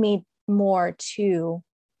lead me more to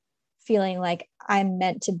feeling like I'm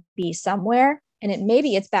meant to be somewhere. And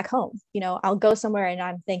maybe it's back home. I'll go somewhere and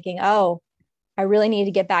I'm thinking, oh, I really need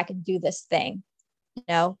to get back and do this thing,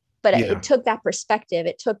 but Yeah. it took that perspective.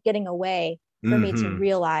 It took getting away for me to Hmm.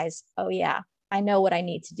 realize, oh yeah, I know what I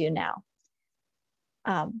need to do now.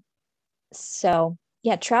 Um, so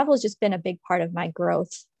yeah, travel has just been a big part of my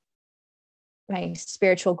growth, my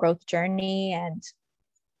spiritual growth journey.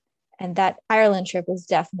 And that Ireland trip was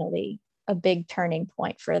definitely a big turning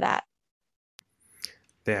point for that.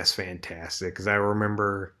 That's fantastic. Because I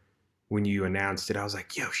remember when you announced it, I was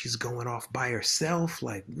like, yo, she's going off by herself.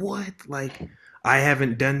 Like, what? Like, I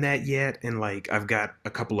haven't done that yet. And like, I've got a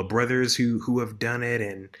couple of brothers who have done it.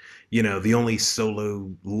 And, the only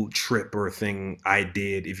solo trip or thing I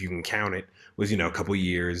did, if you can count it, was, a couple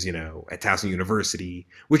years, at Towson University,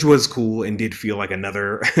 which was cool and did feel like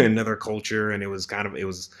another another culture. And it was,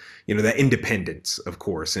 that independence, of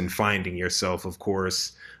course, and finding yourself, of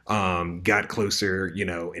course, got closer,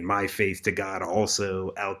 in my faith to God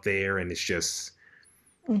also out there. And it's just,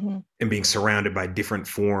 Mm-hmm. and being surrounded by different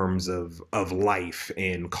forms of life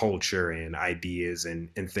and culture and ideas and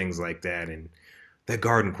things like that. And that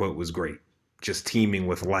garden quote was great. Just teeming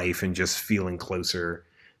with life and just feeling closer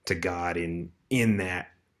to God. And in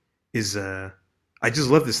that is, I just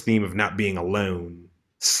love this theme of not being alone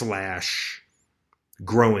slash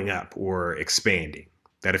growing up or expanding,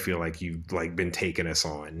 that I feel like you've like been taking us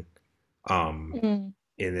on um Mm-hmm.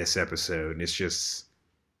 in this episode. And it's just,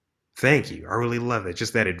 thank you. I really love it.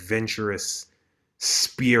 Just that adventurous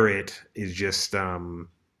spirit is just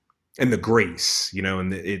and the grace,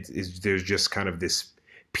 and it is, there's just kind of this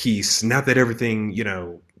peace. Not that everything,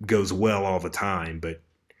 goes well all the time, but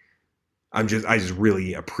I just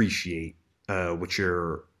really appreciate what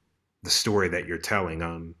you're the story that you're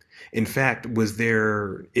telling. In fact, was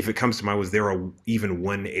there, if it comes to mind, was there even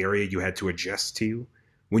one area you had to adjust to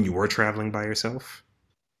when you were traveling by yourself?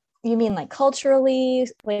 You mean like culturally,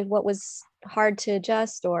 like what was hard to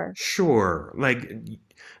adjust, or? Sure, like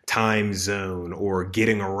time zone or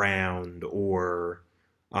getting around or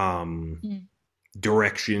um, Mm.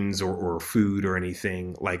 directions or food or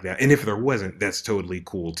anything like that. And if there wasn't, that's totally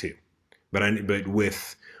cool too. But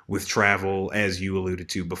with travel, as you alluded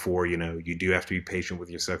to before, you do have to be patient with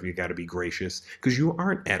yourself. You got to be gracious because you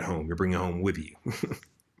aren't at home. You're bringing home with you.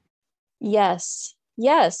 Yes.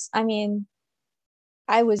 Yes. I mean,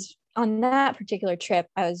 I was on that particular trip,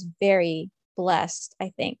 I was very blessed,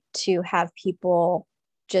 I think, to have people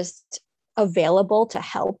just available to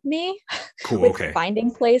help me Cool. with Okay.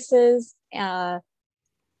 finding places. I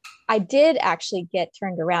did actually get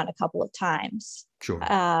turned around a couple of times, Sure.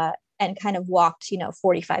 uh, and kind of walked,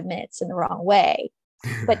 45 minutes in the wrong way.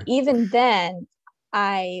 But even then,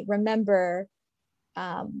 I remember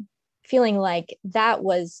um, feeling like that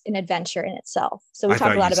was an adventure in itself. So we I talk a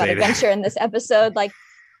thought lot you'd about say adventure that. in this episode. Like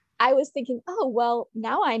I was thinking, oh, well,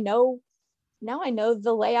 now I know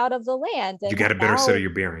the layout of the land. You And got a better set of now,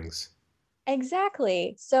 your bearings.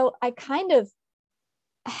 exactly. So I kind of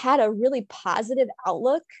had a really positive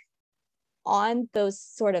outlook on those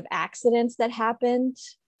sort of accidents that happened.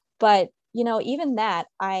 But, even that,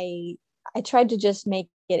 I tried to just make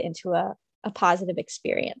it into a positive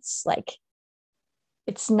experience. Like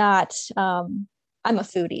it's not, I'm a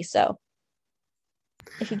foodie. So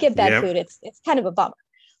if you get bad Yep. food, it's kind of a bummer.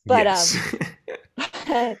 But Yes.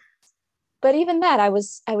 but but even that, I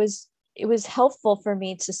was it was helpful for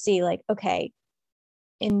me to see like, okay,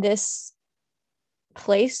 in this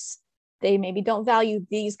place, they maybe don't value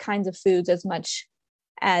these kinds of foods as much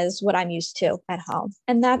as what I'm used to at home.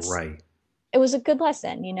 And that's Right. it was a good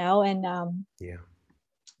lesson, and Yeah.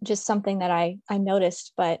 just something that I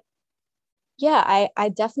noticed. But yeah, I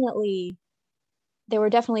definitely there were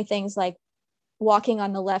definitely things like walking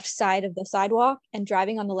on the left side of the sidewalk and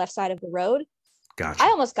driving on the left side of the road. I Gotcha.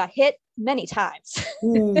 almost got hit many times.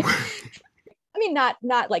 Ooh. I mean, not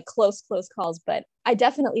like close calls, but I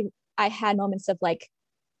had moments of like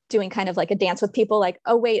doing kind of like a dance with people, like,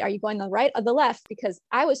 oh wait, are you going the right or the left? Because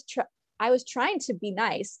I was trying to be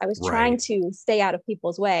nice. I was trying Right. to stay out of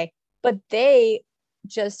people's way, but they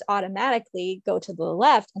just automatically go to the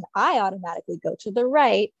left, and I automatically go to the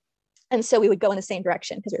right, and so we would go in the same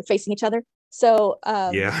direction because we were facing each other. So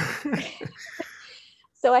Yeah.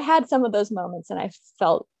 so I had some of those moments, and I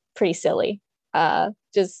felt pretty silly.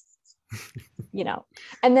 Just,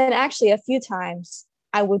 and then actually a few times.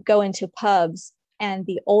 I would go into pubs and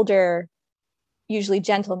the older, usually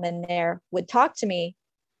gentlemen there would talk to me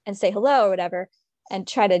and say hello or whatever and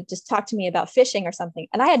try to just talk to me about fishing or something.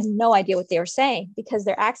 And I had no idea what they were saying because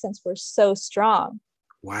their accents were so strong.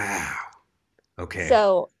 Wow. Okay.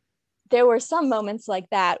 So there were some moments like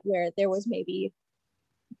that where there was maybe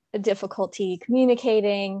a difficulty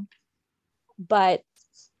communicating, but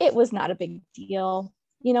it was not a big deal.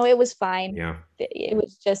 It was fine. Yeah. It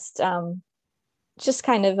was just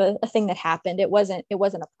kind of a thing that happened. It wasn't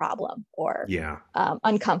a problem or Yeah.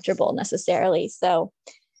 uncomfortable necessarily. So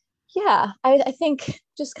yeah, I think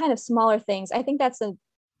just kind of smaller things. I think that's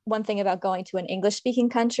one thing about going to an English speaking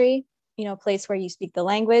country, place where you speak the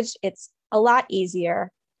language. It's a lot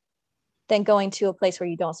easier than going to a place where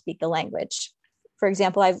you don't speak the language. For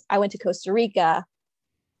example, I went to Costa Rica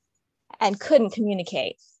and couldn't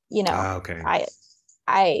communicate. Okay.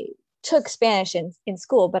 I took Spanish in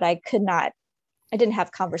school, but I didn't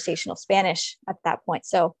have conversational Spanish at that point.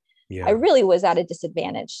 So I Yeah. really was at a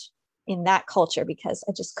disadvantage in that culture because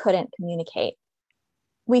I just couldn't communicate.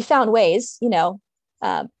 We found ways,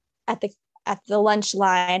 at the lunch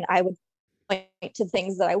line, I would point to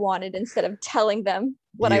things that I wanted instead of telling them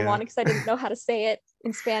what I Yeah. wanted because I didn't know how to say it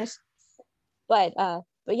in Spanish. But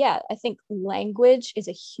yeah, I think language is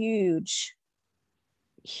a huge,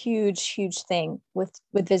 huge, huge thing with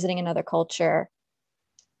visiting another culture.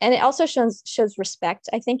 And it also shows respect.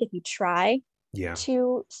 I think if you try Yeah.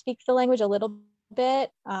 to speak the language a little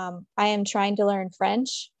bit, I am trying to learn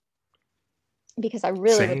French because I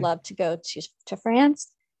really would Same. love to go to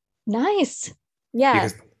France. Nice. Yeah, Yeah.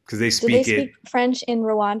 because they Do they speak it. speak French in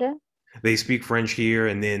Rwanda? They speak French here,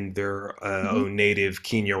 and then their Hmm. own native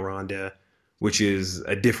Kinyarwanda, which is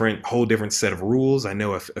a whole different set of rules. I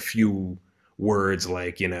know a few words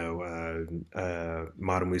like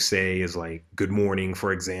 "Madamuse" is like "good morning,"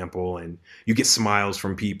 for example, and you get smiles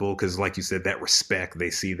from people because, like you said, that respect. They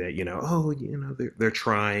see that oh, they're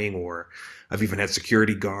trying. Or I've even had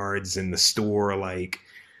security guards in the store like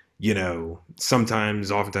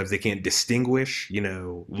oftentimes they can't distinguish,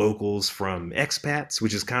 locals from expats,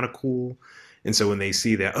 which is kind of cool. And so when they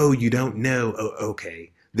see that, oh, you don't know, oh,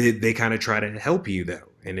 okay, they kind of try to help you though,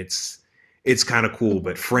 and it's kind of cool.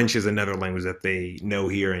 But Hmm. French is another language that they know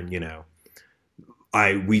here, and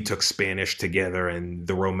we took Spanish together and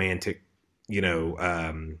the romantic,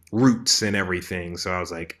 roots and everything. So I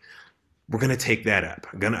was like, we're gonna take that up.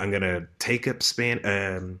 I'm gonna take up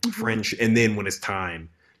Hmm. French, and then when it's time,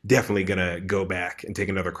 definitely gonna go back and take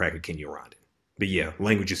another crack at Kinyarwanda. But yeah,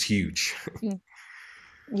 language is huge.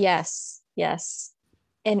 Yes, yes.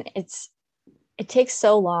 And it takes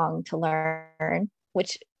so long to learn,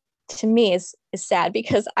 which to me is sad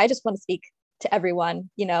because I just want to speak to everyone.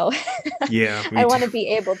 Yeah, me I too. want to be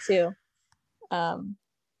able to. Um,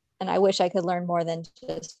 and I wish I could learn more than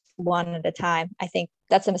just one at a time. I think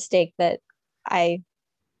that's a mistake that I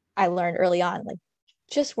I learned early on. Like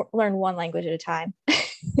just learn one language at a time.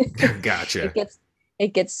 Gotcha. it gets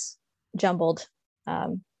it gets jumbled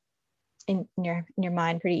um, in your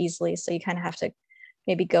mind pretty easily. So you kind of have to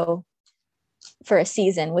maybe go for a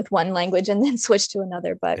season with one language and then switch to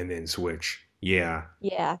another. But And then switch. Yeah.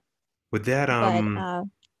 yeah, Would that but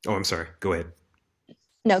Oh, I'm sorry. Go ahead.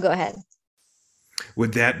 no, go ahead.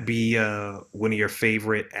 Would that be one of your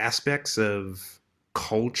favorite aspects of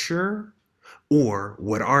culture? Or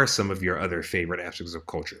what are some of your other favorite aspects of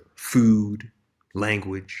culture? Food,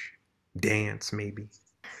 language, dance, maybe?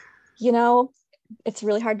 You know, it's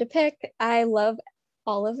really hard to pick. I love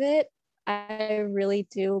all of it. I really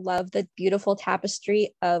do love the beautiful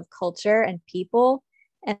tapestry of culture and people.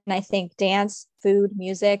 And I think dance, food,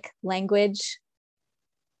 music, language,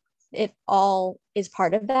 it all is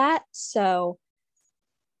part of that. So,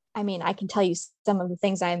 I mean, I can tell you some of the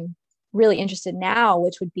things I'm really interested in now,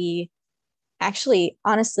 which would be actually,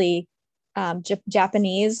 honestly,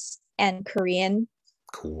 Japanese and Korean,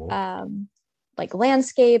 Cool. um, like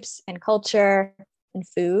landscapes and culture and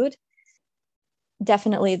food.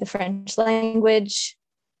 Definitely the French language.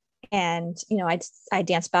 And, I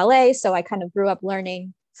dance ballet. So I kind of grew up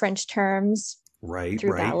learning French terms Right,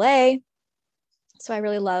 through right. ballet. So I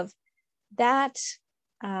really love that.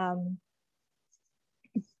 Um,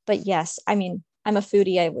 but yes, I mean, I'm a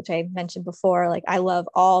foodie, which I mentioned before. Like I love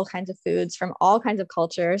all kinds of foods from all kinds of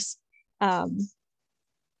cultures. Um,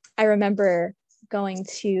 I remember going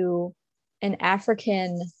to an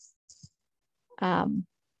African um,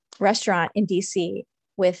 restaurant in DC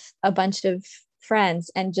with a bunch of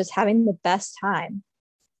friends and just having the best time.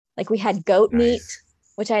 Like we had goat meat, Nice.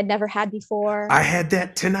 which I had never had before. I had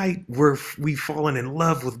that tonight. We've fallen in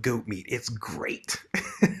love with goat meat. It's great.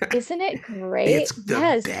 Isn't it great? It's the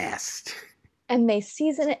Yes. best. And they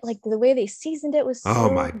season it, like the way they seasoned it was Oh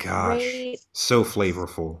my so gosh. great. So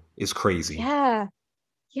flavorful. It's crazy. Yeah.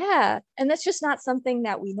 Yeah. And that's just not something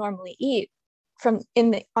that we normally eat from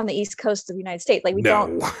in the on the East Coast of the United States. Like we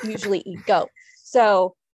don't No. usually eat goat.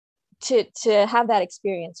 So to have that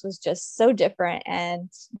experience was just so different and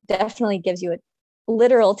definitely gives you a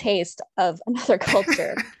literal taste of another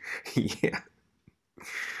culture. Yeah.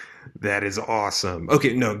 That is awesome.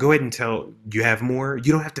 Okay, no, go ahead and tell. You have more?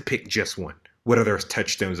 You don't have to pick just one. What other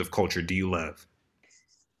touchstones of culture do you love?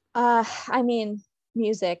 I mean,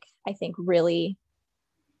 music, I think really,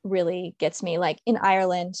 really gets me. Like in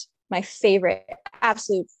Ireland, my favorite,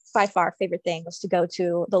 absolute by far favorite thing was to go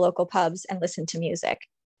to the local pubs and listen to music.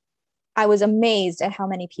 I was amazed at how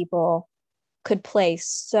many people could play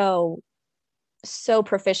so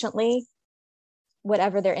proficiently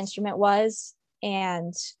whatever their instrument was,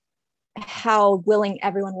 and how willing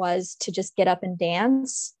everyone was to just get up and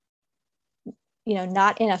dance,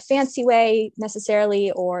 not in a fancy way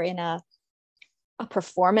necessarily or in a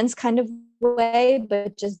performance kind of way,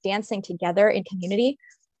 but just dancing together in community.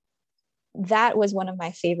 That was one of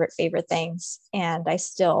my favorite things, and I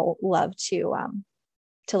still love to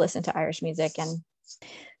listen to Irish music and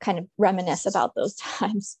kind of reminisce about those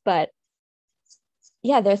times. But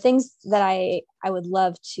yeah, there are things that I would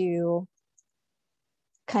love to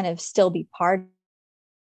kind of still be part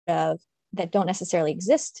of that don't necessarily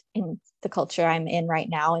exist in the culture I'm in right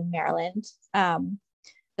now in Maryland.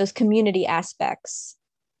 Those community aspects,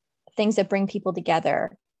 things that bring people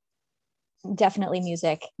together, definitely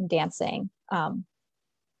music and dancing,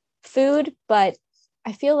 food, but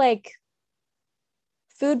I feel like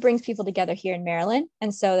food brings people together here in Maryland.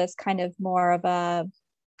 And so that's kind of more of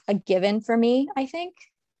a given for me, I think.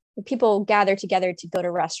 People gather together to go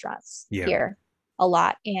to restaurants Yeah. here a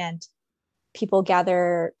lot. And people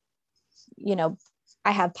gather, you know,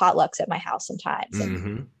 I have potlucks at my house sometimes. And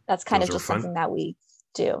Mm-hmm. that's kind Those of are just fun. something that we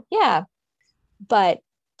do. Yeah. But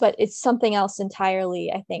it's something else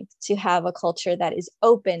entirely, I think, to have a culture that is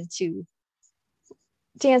open to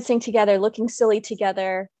dancing together, looking silly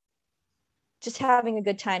together, just having a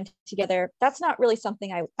good time together. That's not really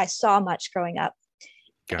something I saw much growing up.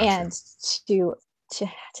 Gotcha. And to to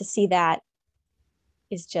to see that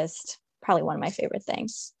is just probably one of my favorite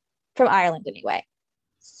things from Ireland anyway.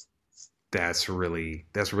 That's really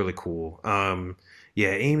cool.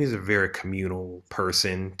 Yeah, Amy's a very communal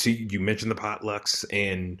person. You mentioned the potlucks,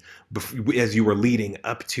 and as you were leading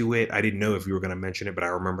up to it, I didn't know if you were going to mention it, but I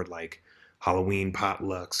remembered like Halloween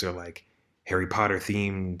potlucks or like Harry Potter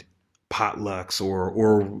themed potlucks,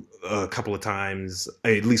 or a couple of times,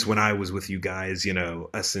 at least when I was with you guys,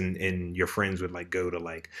 us and your friends would like go to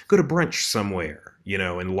brunch somewhere,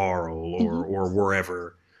 in Laurel or Mm-hmm. or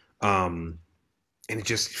wherever. Um, and it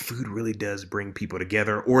just food really does bring people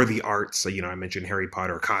together, or the arts. So, I mentioned Harry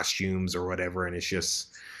Potter costumes or whatever, and it's just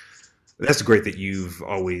that's great that you've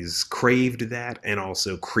always craved that and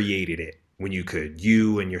also created it when you could.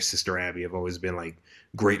 You and your sister Abby have always been like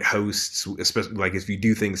great hosts, especially like if you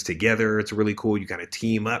do things together, it's really cool. You kind of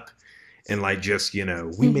team up and like just we made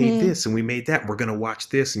Mm-hmm. this and we made that and we're gonna watch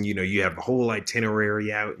this, and you have the whole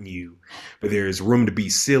itinerary out, but there's room to be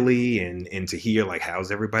silly and to hear like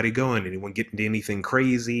how's everybody going, anyone getting into anything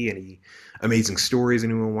crazy, any amazing stories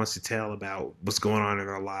anyone wants to tell about what's going on in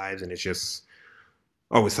their lives. And it's just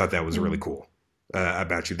I always thought that was really Mm-hmm. cool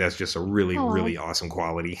about you. That's just a really Oh, really awesome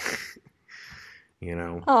quality. you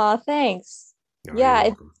know oh, thanks. no, you're Yeah,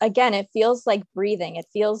 welcome. again, it feels like breathing. It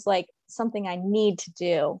feels like something I need to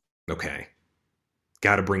do. Okay,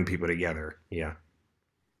 got to bring people together. Yeah.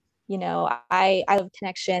 I have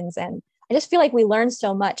connections, and I just feel like we learn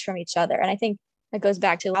so much from each other. And I think that goes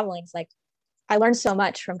back to traveling. It's like I learned so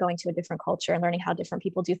much from going to a different culture and learning how different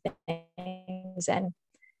people do things. And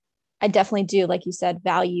I definitely do, like you said,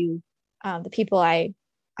 value the people I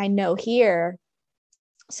know here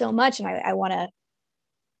so much, and I want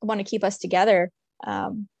to keep us together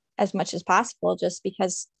as much as possible, just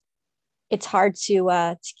because it's hard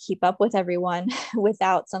to keep up with everyone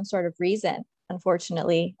without some sort of reason.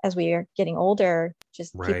 Unfortunately, as we are getting older,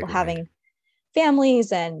 just Right, people right. having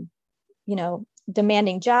families and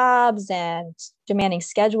demanding jobs and demanding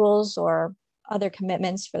schedules or other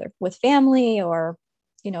commitments with family, or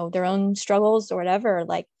their own struggles or whatever.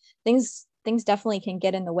 Like things definitely can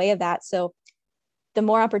get in the way of that. So the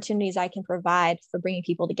more opportunities I can provide for bringing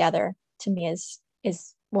people together, to me is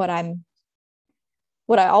what I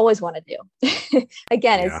always want to do.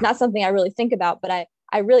 Again, it's Yeah, not something I really think about, but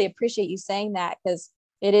I really appreciate you saying that, because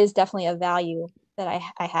it is definitely a value that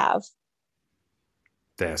I have.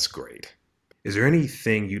 that's great. Is there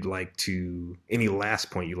anything any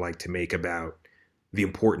last point you'd like to make about the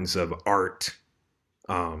importance of art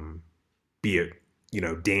um, be it,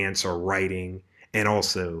 dance or writing, and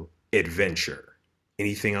also adventure.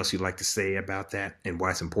 Anything else you'd like to say about that and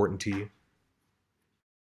why it's important to you?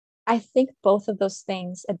 I think both of those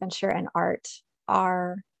things, adventure and art,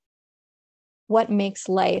 are what makes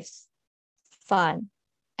life fun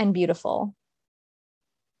and beautiful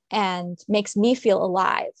and makes me feel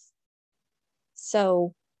alive.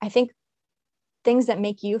 So I think things that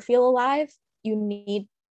make you feel alive, you need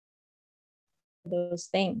those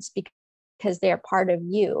things because they're part of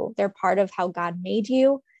you. They're part of how God made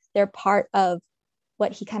you. They're part of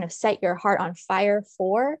what he kind of set your heart on fire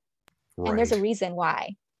for. And there's a Right. reason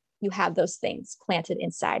why you have those things planted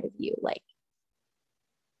inside of you.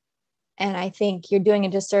 And I think you're doing a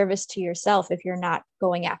disservice to yourself if you're not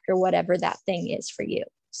going after whatever that thing is for you.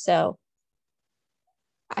 So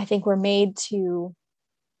I think we're made to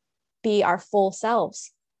be our full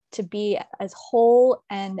selves, to be as whole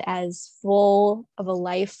and as full of a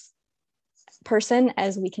life person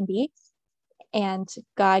as we can be. And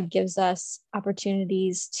God gives us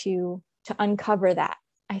opportunities to uncover that.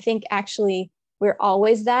 I think actually we're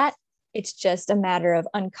always that. It's just a matter of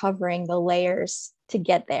uncovering the layers to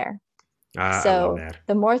get there. I love So that.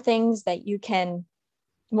 the more things that you can,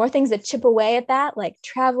 more things that chip away at that, like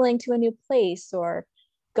traveling to a new place or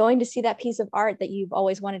going to see that piece of art that you've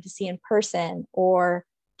always wanted to see in person, or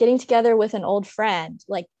getting together with an old friend,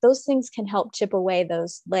 like those things can help chip away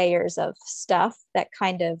those layers of stuff that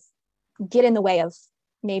kind of get in the way of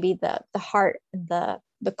maybe the heart, the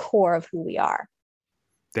core of who we are.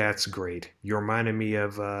 That's great. You reminded me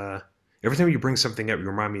of every time you bring something up, you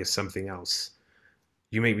remind me of something else.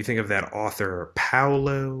 You make me think of that author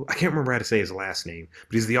Paulo. I can't remember how to say his last name,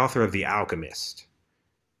 but he's the author of The Alchemist.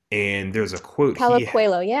 And there's a quote Paulo he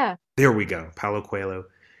Coelho, yeah. there we go, Paulo Coelho.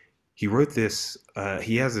 He wrote this.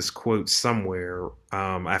 He has this quote somewhere.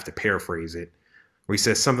 I have to paraphrase it, where he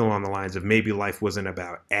says something along the lines of maybe life wasn't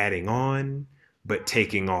about adding on, but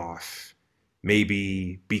taking off.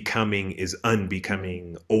 Maybe becoming is Mm-hmm.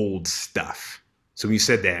 unbecoming old stuff. So when you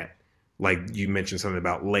said that, like you mentioned something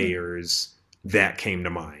about layers, that came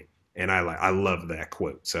to mind, and I love that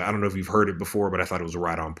quote. So I don't know if you've heard it before, but I thought it was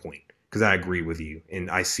right on point because I agree with you,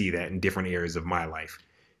 and I see that in different areas of my life,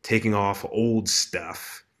 taking off old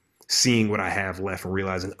stuff, seeing what I have left, and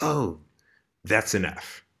realizing, oh, that's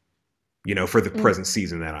enough, for the present Mm-hmm.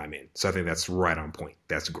 season that I'm in. So I think that's right on point.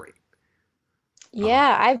 That's great. Um,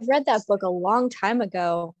 Yeah, I've read that book a long time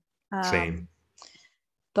ago. Same. Um,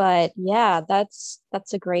 but yeah, that's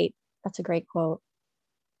a great quote.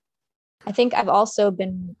 I think I've also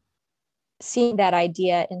been seeing that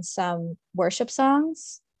idea in some worship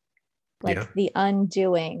songs, Yeah. like the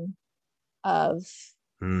undoing of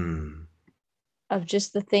Hmm.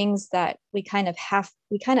 just the things that we kind of have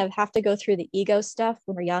to go through the ego stuff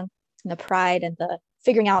when we're young, and the pride and the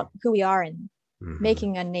figuring out who we are and Hmm.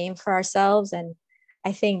 making a name for ourselves. And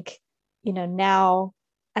I think, now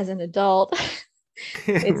as an adult,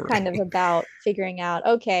 it's kind of Right. about figuring out,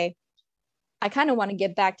 okay, I kind of want to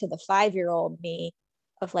get back to the 5-year-old me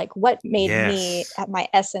of like what made me Yes. at my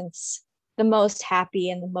essence the most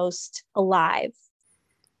happy and the most alive.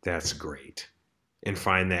 That's great. And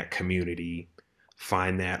find that community,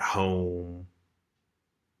 find that home.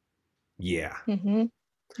 Yeah. Mm-hmm.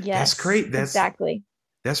 That's Yes, great. exactly.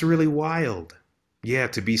 That's really wild. Yeah,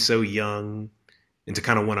 to be so young and to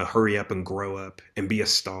kind of want to hurry up and grow up and be a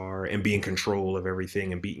star and be in control of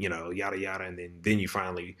everything and be, yada yada, and then you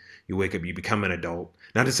wake up, you become an adult.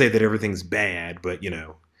 Not to say that everything's bad, but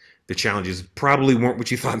the challenges probably weren't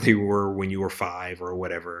what you thought they were when you were 5 or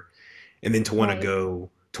whatever. And then Right.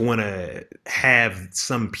 to want to have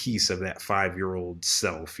some piece of that 5-year-old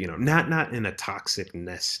self, not in a toxic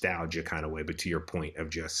nostalgia kind of way, but to your point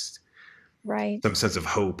of just Right. some sense of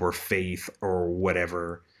hope or faith or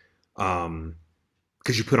whatever. Um,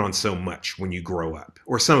 because you put on so much when you grow up,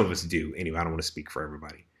 or some of us do. Anyway, I don't want to speak for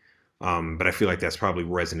everybody, but I feel like that's probably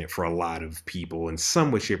resonant for a lot of people in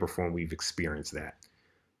some way, shape, or form. We've experienced that,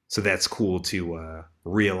 so that's cool to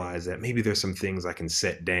realize that maybe there's some things I can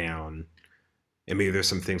set down, and maybe there's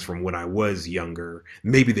some things from when I was younger.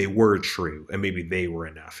 Maybe they were true, and maybe they were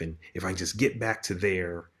enough. And if I can just get back to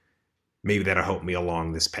there, maybe that'll help me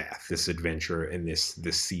along this path, this adventure, and this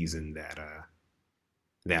season that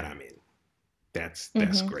I'm in. That's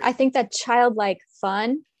I great. think that childlike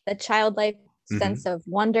fun, that childlike Hmm. sense of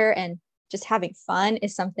wonder and just having fun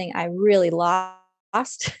is something I really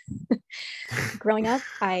lost growing up.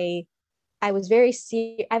 I was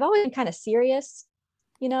I've always been kind of serious,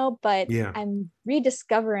 but Yeah. I'm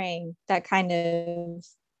rediscovering that kind of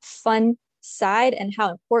fun side and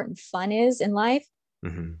how important fun is in life,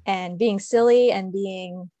 Hmm. and being silly and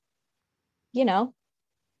being, you know,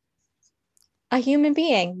 a human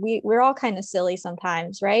being. We're all kind of silly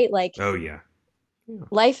sometimes, right? Like Oh yeah. Yeah.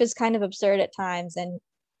 life is kind of absurd at times, and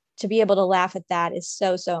to be able to laugh at that is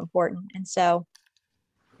so, so important. And so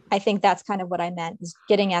I think that's kind of what I meant, is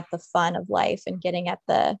getting at the fun of life and getting at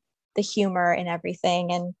the humor and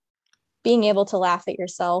everything, and being able to laugh at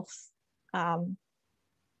yourself um,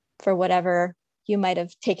 for whatever you might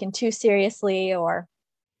have taken too seriously, or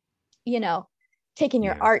you know, taking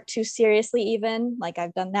your Yeah. art too seriously, even like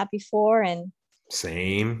I've done that before, and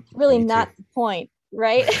Same. really Me too. not the point,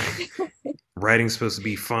 right? Writing's supposed to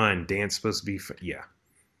be fun. Dance supposed to be fun. Yeah.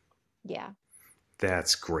 Yeah.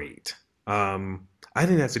 That's great. I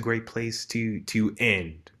think that's a great place to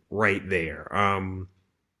end right there.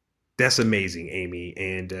 That's amazing, Amy.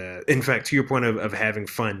 And in fact, to your point of having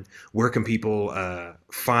fun, where can people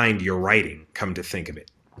find your writing? Come to think of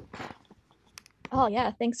it, Oh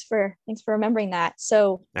yeah, thanks for remembering that.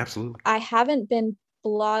 So absolutely. I haven't been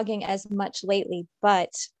blogging as much lately,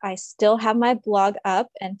 but I still have my blog up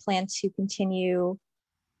and plan to continue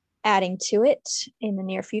adding to it in the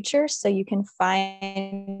near future. So you can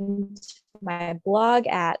find my blog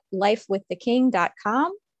at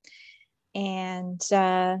lifewiththeking.com. And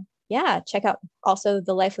yeah, check out also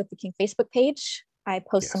the Life with the King Facebook page. Yes. I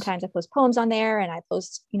post poems on there, and I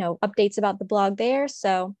post, updates about the blog there.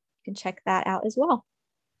 So you can check that out as well.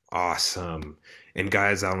 Awesome. And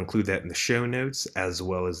guys, I'll include that in the show notes as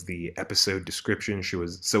well as the episode description.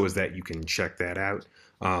 So as that you can check that out.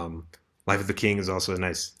 Life of the King is also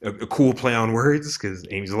a cool play on words because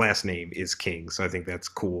Amy's last name is King, so I think that's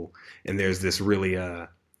cool. And there's this really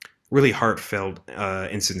heartfelt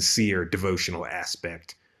and sincere devotional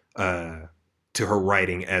aspect uh, to her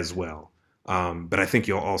writing as well. But I think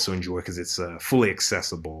you'll also enjoy because it's fully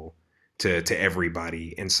accessible to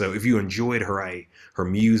everybody. And so if you enjoyed her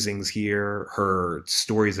musings here, her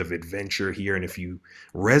stories of adventure here, and if you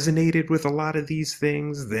resonated with a lot of these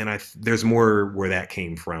things, then there's more where that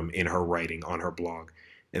came from in her writing on her blog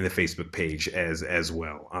and the Facebook page as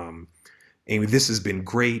well. Amy, this has been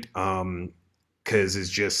great because it's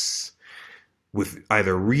just with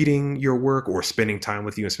either reading your work or spending time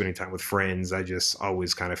with you and spending time with friends, I just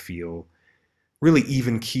always kind of feel really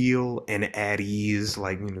even keel and at ease.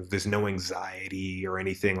 Like, there's no anxiety or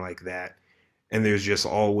anything like that. And there's just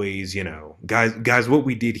always, guys, what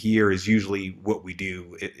we did here is usually what we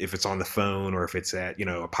do if it's on the phone or if it's at,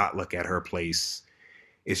 a potluck at her place.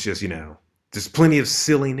 It's just, there's plenty of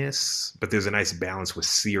silliness, but there's a nice balance with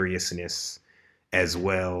seriousness as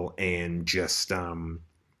well. And just,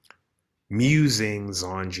 musings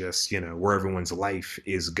on just where everyone's life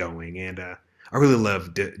is going, and I really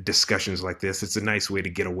love discussions like this. It's a nice way to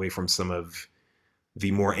get away from some of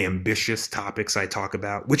the more ambitious topics I talk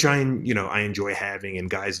about, which I enjoy having. And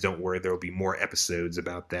guys, don't worry, there will be more episodes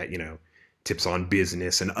about that, tips on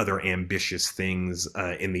business and other ambitious things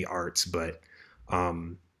in the arts. But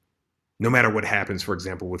no matter what happens, for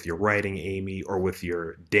example, with your writing, Amy, or with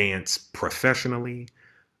your dance professionally,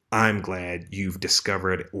 I'm glad you've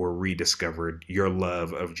discovered or rediscovered your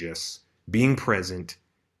love of just being present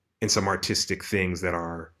in some artistic things that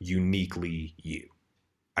are uniquely you.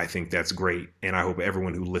 I think that's great. And I hope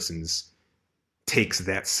everyone who listens takes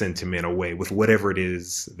that sentiment away with whatever it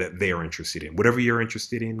is that they're interested in. Whatever you're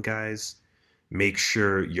interested in, guys, make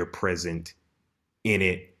sure you're present in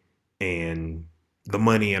it, and the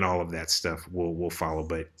money and all of that stuff will follow.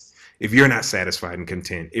 But if you're not satisfied and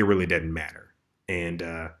content, it really doesn't matter. And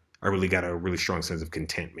I really got a really strong sense of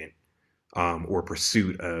contentment or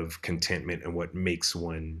pursuit of contentment and what makes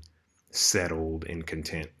one settled and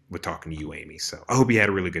content with talking to you, Amy. So I hope you had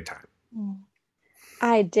a really good time.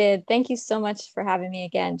 I did. Thank you so much for having me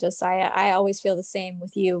again, Josiah. I always feel the same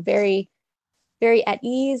with you. Very, very at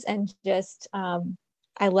ease, and just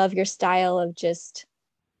I love your style of just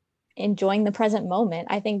enjoying the present moment.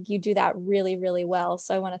 I think you do that really, really well.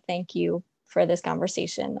 So I want to thank you for this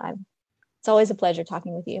conversation. It's always a pleasure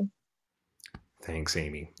talking with you. Thanks,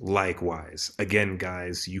 Amy. Likewise. Again,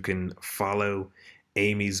 guys, you can follow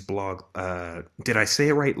Amy's blog. Did I say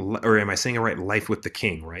it right? Or am I saying it right? Life with the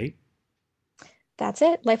King, right? That's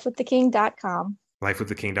it. Lifewiththeking.com.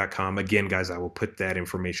 Lifewiththeking.com. Again, guys, I will put that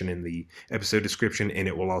information in the episode description, and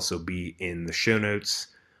it will also be in the show notes.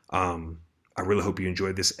 I really hope you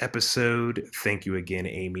enjoyed this episode. Thank you again,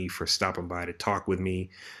 Amy, for stopping by to talk with me.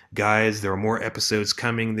 Guys, there are more episodes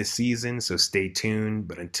coming this season, so stay tuned.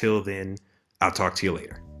 But until then, I'll talk to you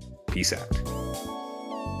later. Peace out.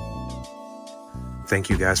 Thank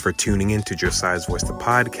you guys for tuning in to Josiah's Voice, the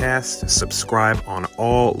podcast. Subscribe on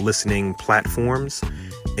all listening platforms,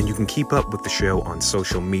 and you can keep up with the show on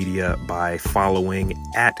social media by following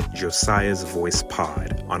at Josiah's Voice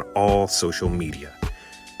Pod on all social media.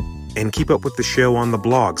 And keep up with the show on the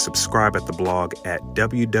blog. Subscribe at the blog at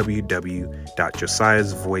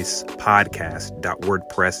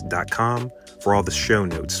www.josiahsvoicepodcast.wordpress.com for all the show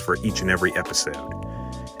notes for each and every episode.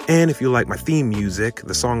 And if you like my theme music,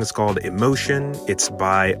 the song is called Emotion. It's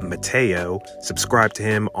by Mateo. Subscribe to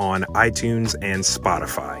him on iTunes and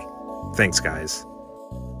Spotify. Thanks, guys.